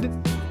fed?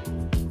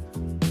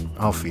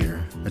 I'll feed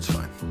her. It's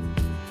fine.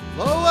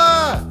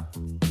 Lola!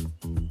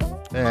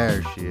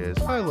 There she is.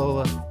 Hi,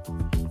 Lola.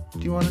 Do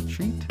you want a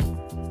treat?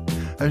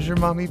 Has your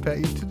mommy pet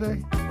you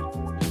today?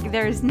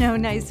 There's no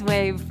nice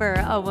way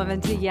for a woman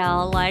to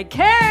yell like,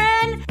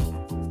 Karen!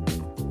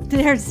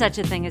 There's such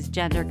a thing as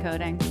gender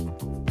coding,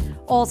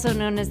 also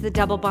known as the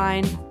double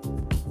bind.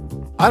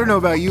 I don't know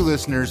about you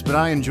listeners, but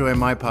I enjoy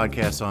my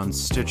podcast on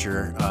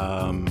Stitcher.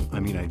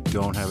 I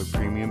don't have a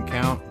premium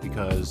count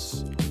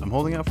because I'm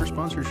holding out for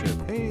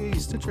sponsorship. Hey,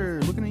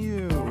 Stitcher, looking at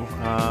you.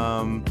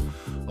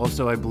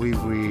 Also, I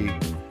believe we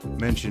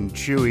mentioned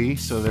Chewy,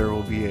 so there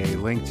will be a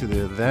link to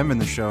them in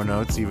the show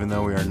notes, even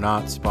though we are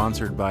not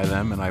sponsored by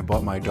them. And I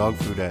bought my dog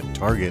food at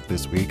Target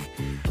this week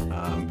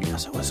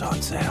because it was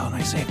on sale and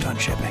I saved on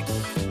shipping.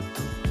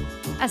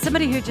 As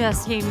somebody who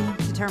just came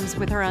to terms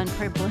with her own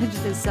privilege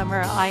this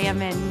summer, I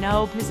am in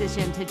no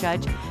position to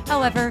judge.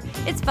 However,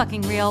 it's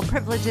fucking real.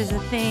 Privilege is a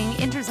thing.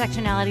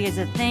 Intersectionality is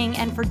a thing.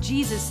 And for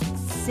Jesus'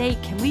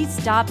 sake, can we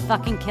stop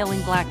fucking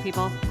killing black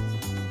people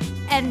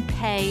and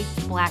pay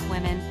black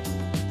women?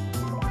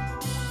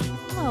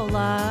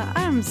 Lola,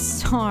 I'm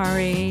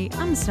sorry.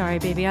 I'm sorry,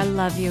 baby. I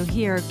love you.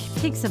 Here,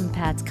 take some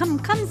pets. Come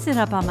sit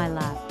up on my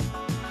lap.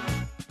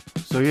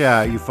 So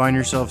yeah, you find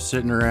yourself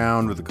sitting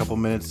around with a couple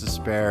minutes to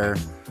spare.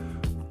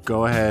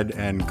 Go ahead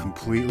and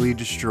completely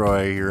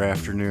destroy your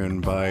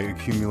afternoon by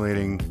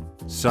accumulating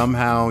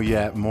somehow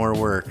yet more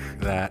work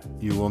that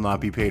you will not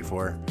be paid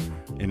for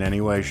in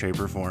any way, shape,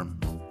 or form.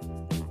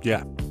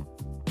 Yeah.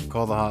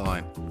 Call the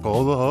hotline.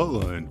 Call the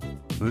hotline.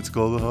 Let's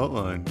call the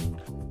hotline.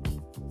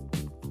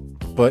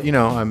 But,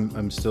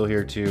 I'm still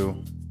here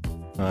to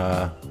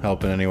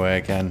help in any way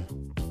I can,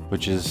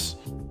 which is,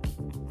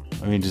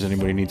 does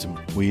anybody need some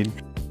weed?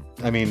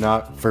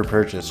 Not for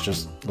purchase,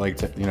 just like,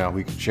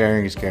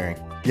 sharing is caring.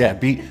 Yeah,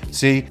 take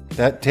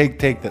that.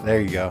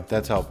 There you go.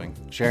 That's helping.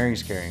 Sharing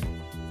is caring.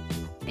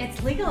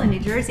 It's legal in New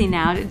Jersey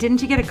now.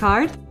 Didn't you get a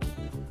card?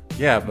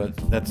 Yeah,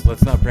 but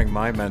let's not bring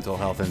my mental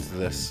health into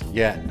this.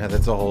 Yeah, no,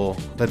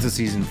 that's a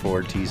season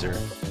 4 teaser.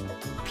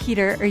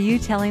 Peter, are you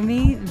telling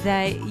me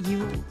that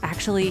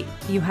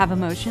you have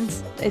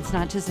emotions? It's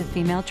not just a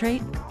female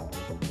trait?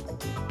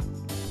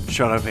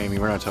 Shut up, Amy.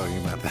 We're not talking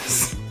about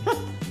this.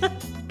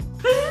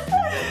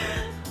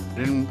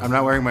 I'm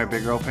not wearing my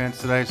big girl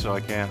pants today, so I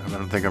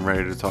don't think I'm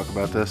ready to talk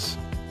about this.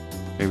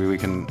 Maybe we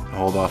can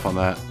hold off on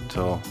that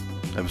until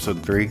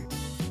episode 3.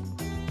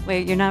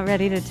 Wait, you're not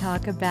ready to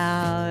talk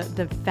about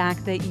the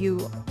fact that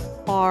you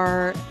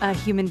are a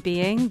human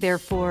being,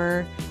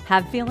 therefore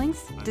have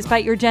feelings,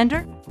 despite your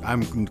gender?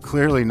 I'm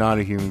clearly not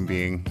a human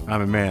being.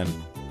 I'm a man.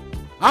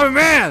 I'm a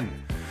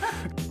man!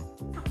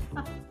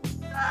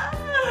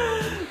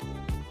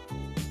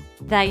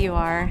 That you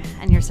are,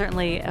 and you're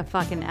certainly a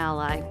fucking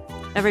ally.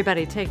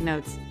 Everybody, take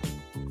notes.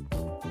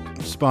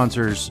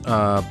 Sponsors,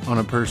 on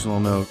a personal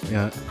note,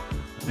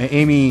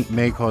 Amy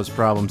may cause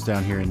problems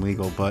down here in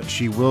legal, but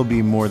she will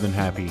be more than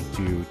happy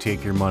to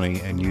take your money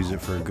and use it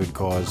for a good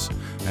cause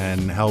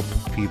and help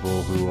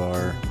people who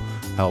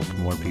help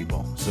more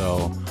people.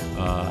 So,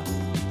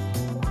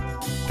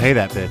 pay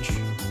that bitch.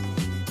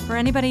 For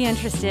anybody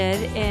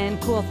interested in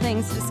cool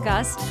things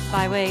discussed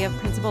by way of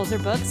principles or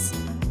books,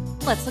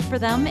 let's look for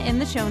them in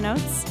the show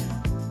notes.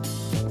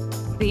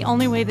 The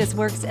only way this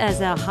works as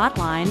a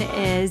hotline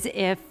is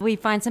if we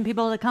find some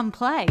people to come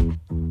play.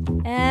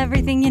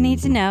 Everything you need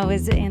to know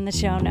is in the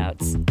show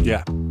notes.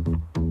 Yeah.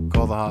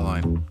 Call the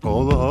hotline.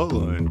 Call the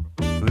hotline.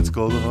 Let's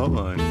call the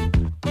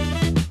hotline.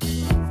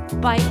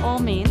 By all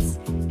means,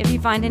 if you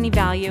find any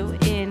value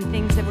in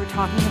things that we're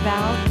talking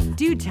about,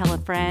 do tell a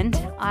friend.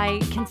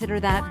 I consider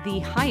that the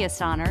highest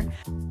honor.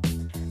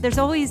 There's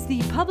always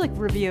the public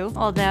review,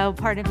 although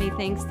part of me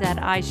thinks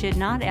that I should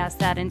not ask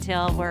that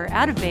until we're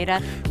out of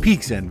beta.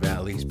 Peaks and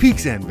valleys,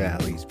 peaks and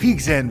valleys,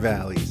 peaks and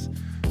valleys.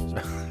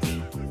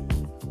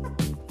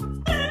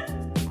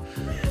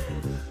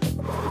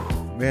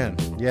 Man,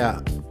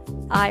 yeah.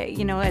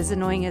 As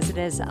annoying as it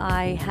is,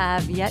 I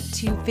have yet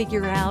to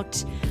figure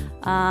out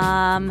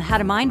how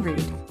to mind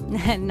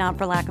read, not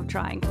for lack of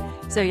trying.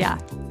 So yeah,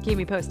 keep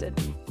me posted.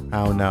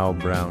 How now,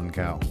 brown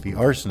cow? The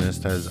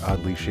arsonist has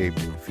oddly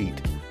shaped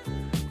feet.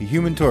 The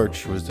Human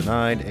Torch was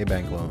denied a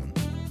bank loan.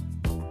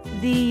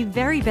 The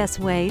very best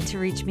way to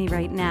reach me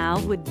right now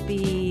would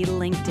be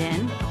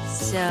LinkedIn.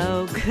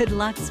 So good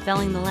luck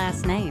spelling the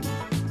last name.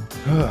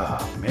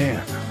 Oh,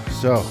 man.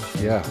 So,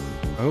 yeah.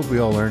 I hope we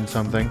all learned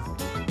something.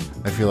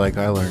 I feel like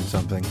I learned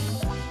something.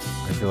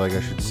 I feel like I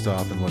should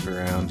stop and look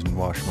around and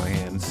wash my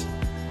hands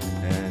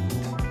and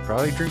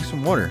probably drink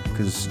some water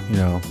because,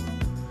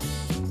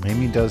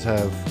 Amy does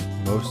have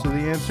most of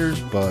the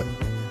answers, but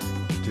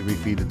did we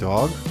feed a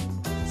dog?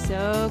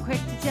 so quick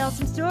to tell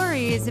some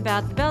stories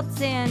about the belt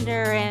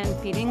sander and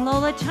feeding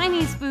Lola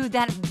Chinese food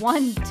that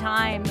one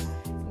time.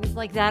 It was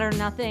like that or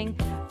nothing.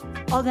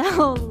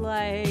 Although,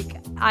 like,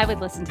 I would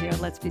listen to you.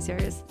 Let's be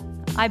serious.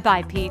 I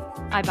buy, Pete.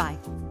 I buy.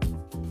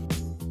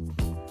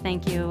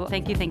 Thank you.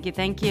 Thank you. Thank you.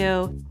 Thank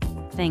you.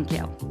 Thank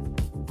you.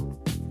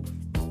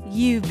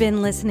 You've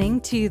been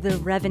listening to the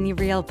Revenue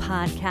Reel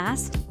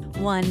podcast,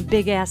 one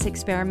big-ass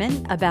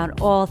experiment about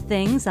all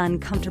things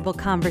uncomfortable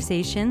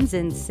conversations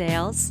in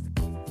sales.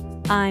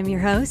 I'm your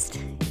host,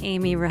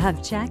 Amy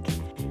Rahovchek,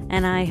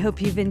 and I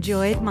hope you've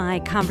enjoyed my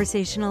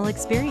conversational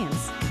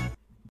experience.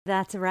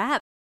 That's a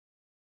wrap.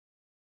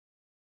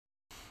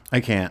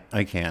 I can't.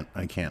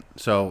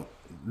 So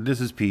this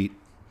is Pete,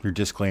 your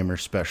disclaimer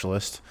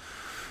specialist,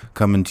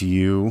 coming to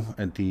you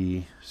at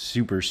the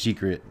super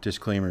secret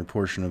disclaimer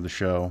portion of the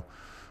show.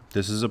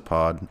 This is a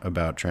pod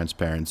about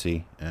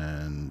transparency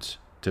and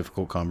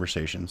difficult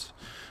conversations.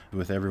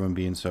 With everyone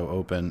being so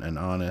open and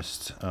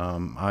honest,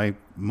 I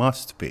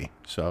must be.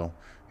 So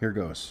here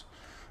goes.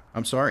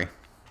 I'm sorry.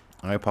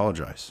 I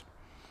apologize.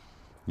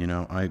 You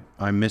know,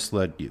 I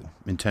misled you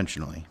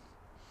intentionally.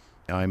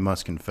 I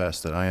must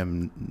confess that I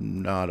am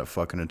not a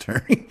fucking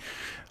attorney.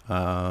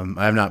 I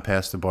have not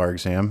passed the bar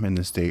exam in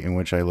the state in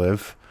which I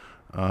live.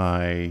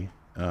 I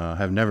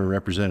have never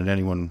represented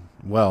anyone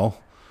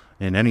well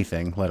in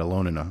anything, let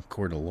alone in a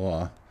court of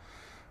law.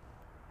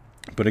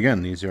 But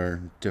again, these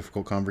are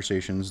difficult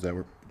conversations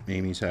that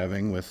Amy's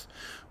having with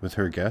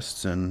her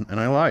guests, and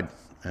I lied.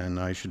 And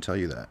I should tell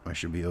you that. I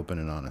should be open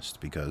and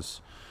honest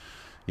because,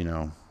 you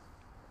know,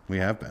 we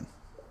have been.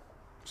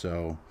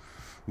 So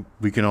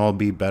we can all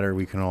be better.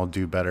 We can all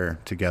do better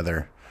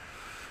together.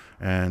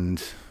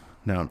 And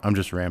now I'm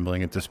just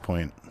rambling at this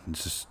point.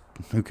 It's just,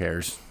 who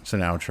cares? It's an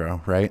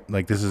outro, right?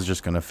 Like, this is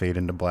just going to fade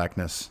into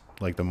blackness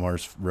like the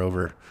Mars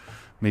rover.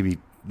 Maybe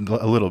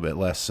a little bit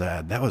less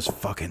sad. That was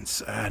fucking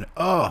sad.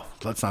 Oh,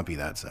 let's not be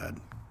that sad.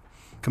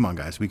 Come on,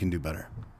 guys. We can do better.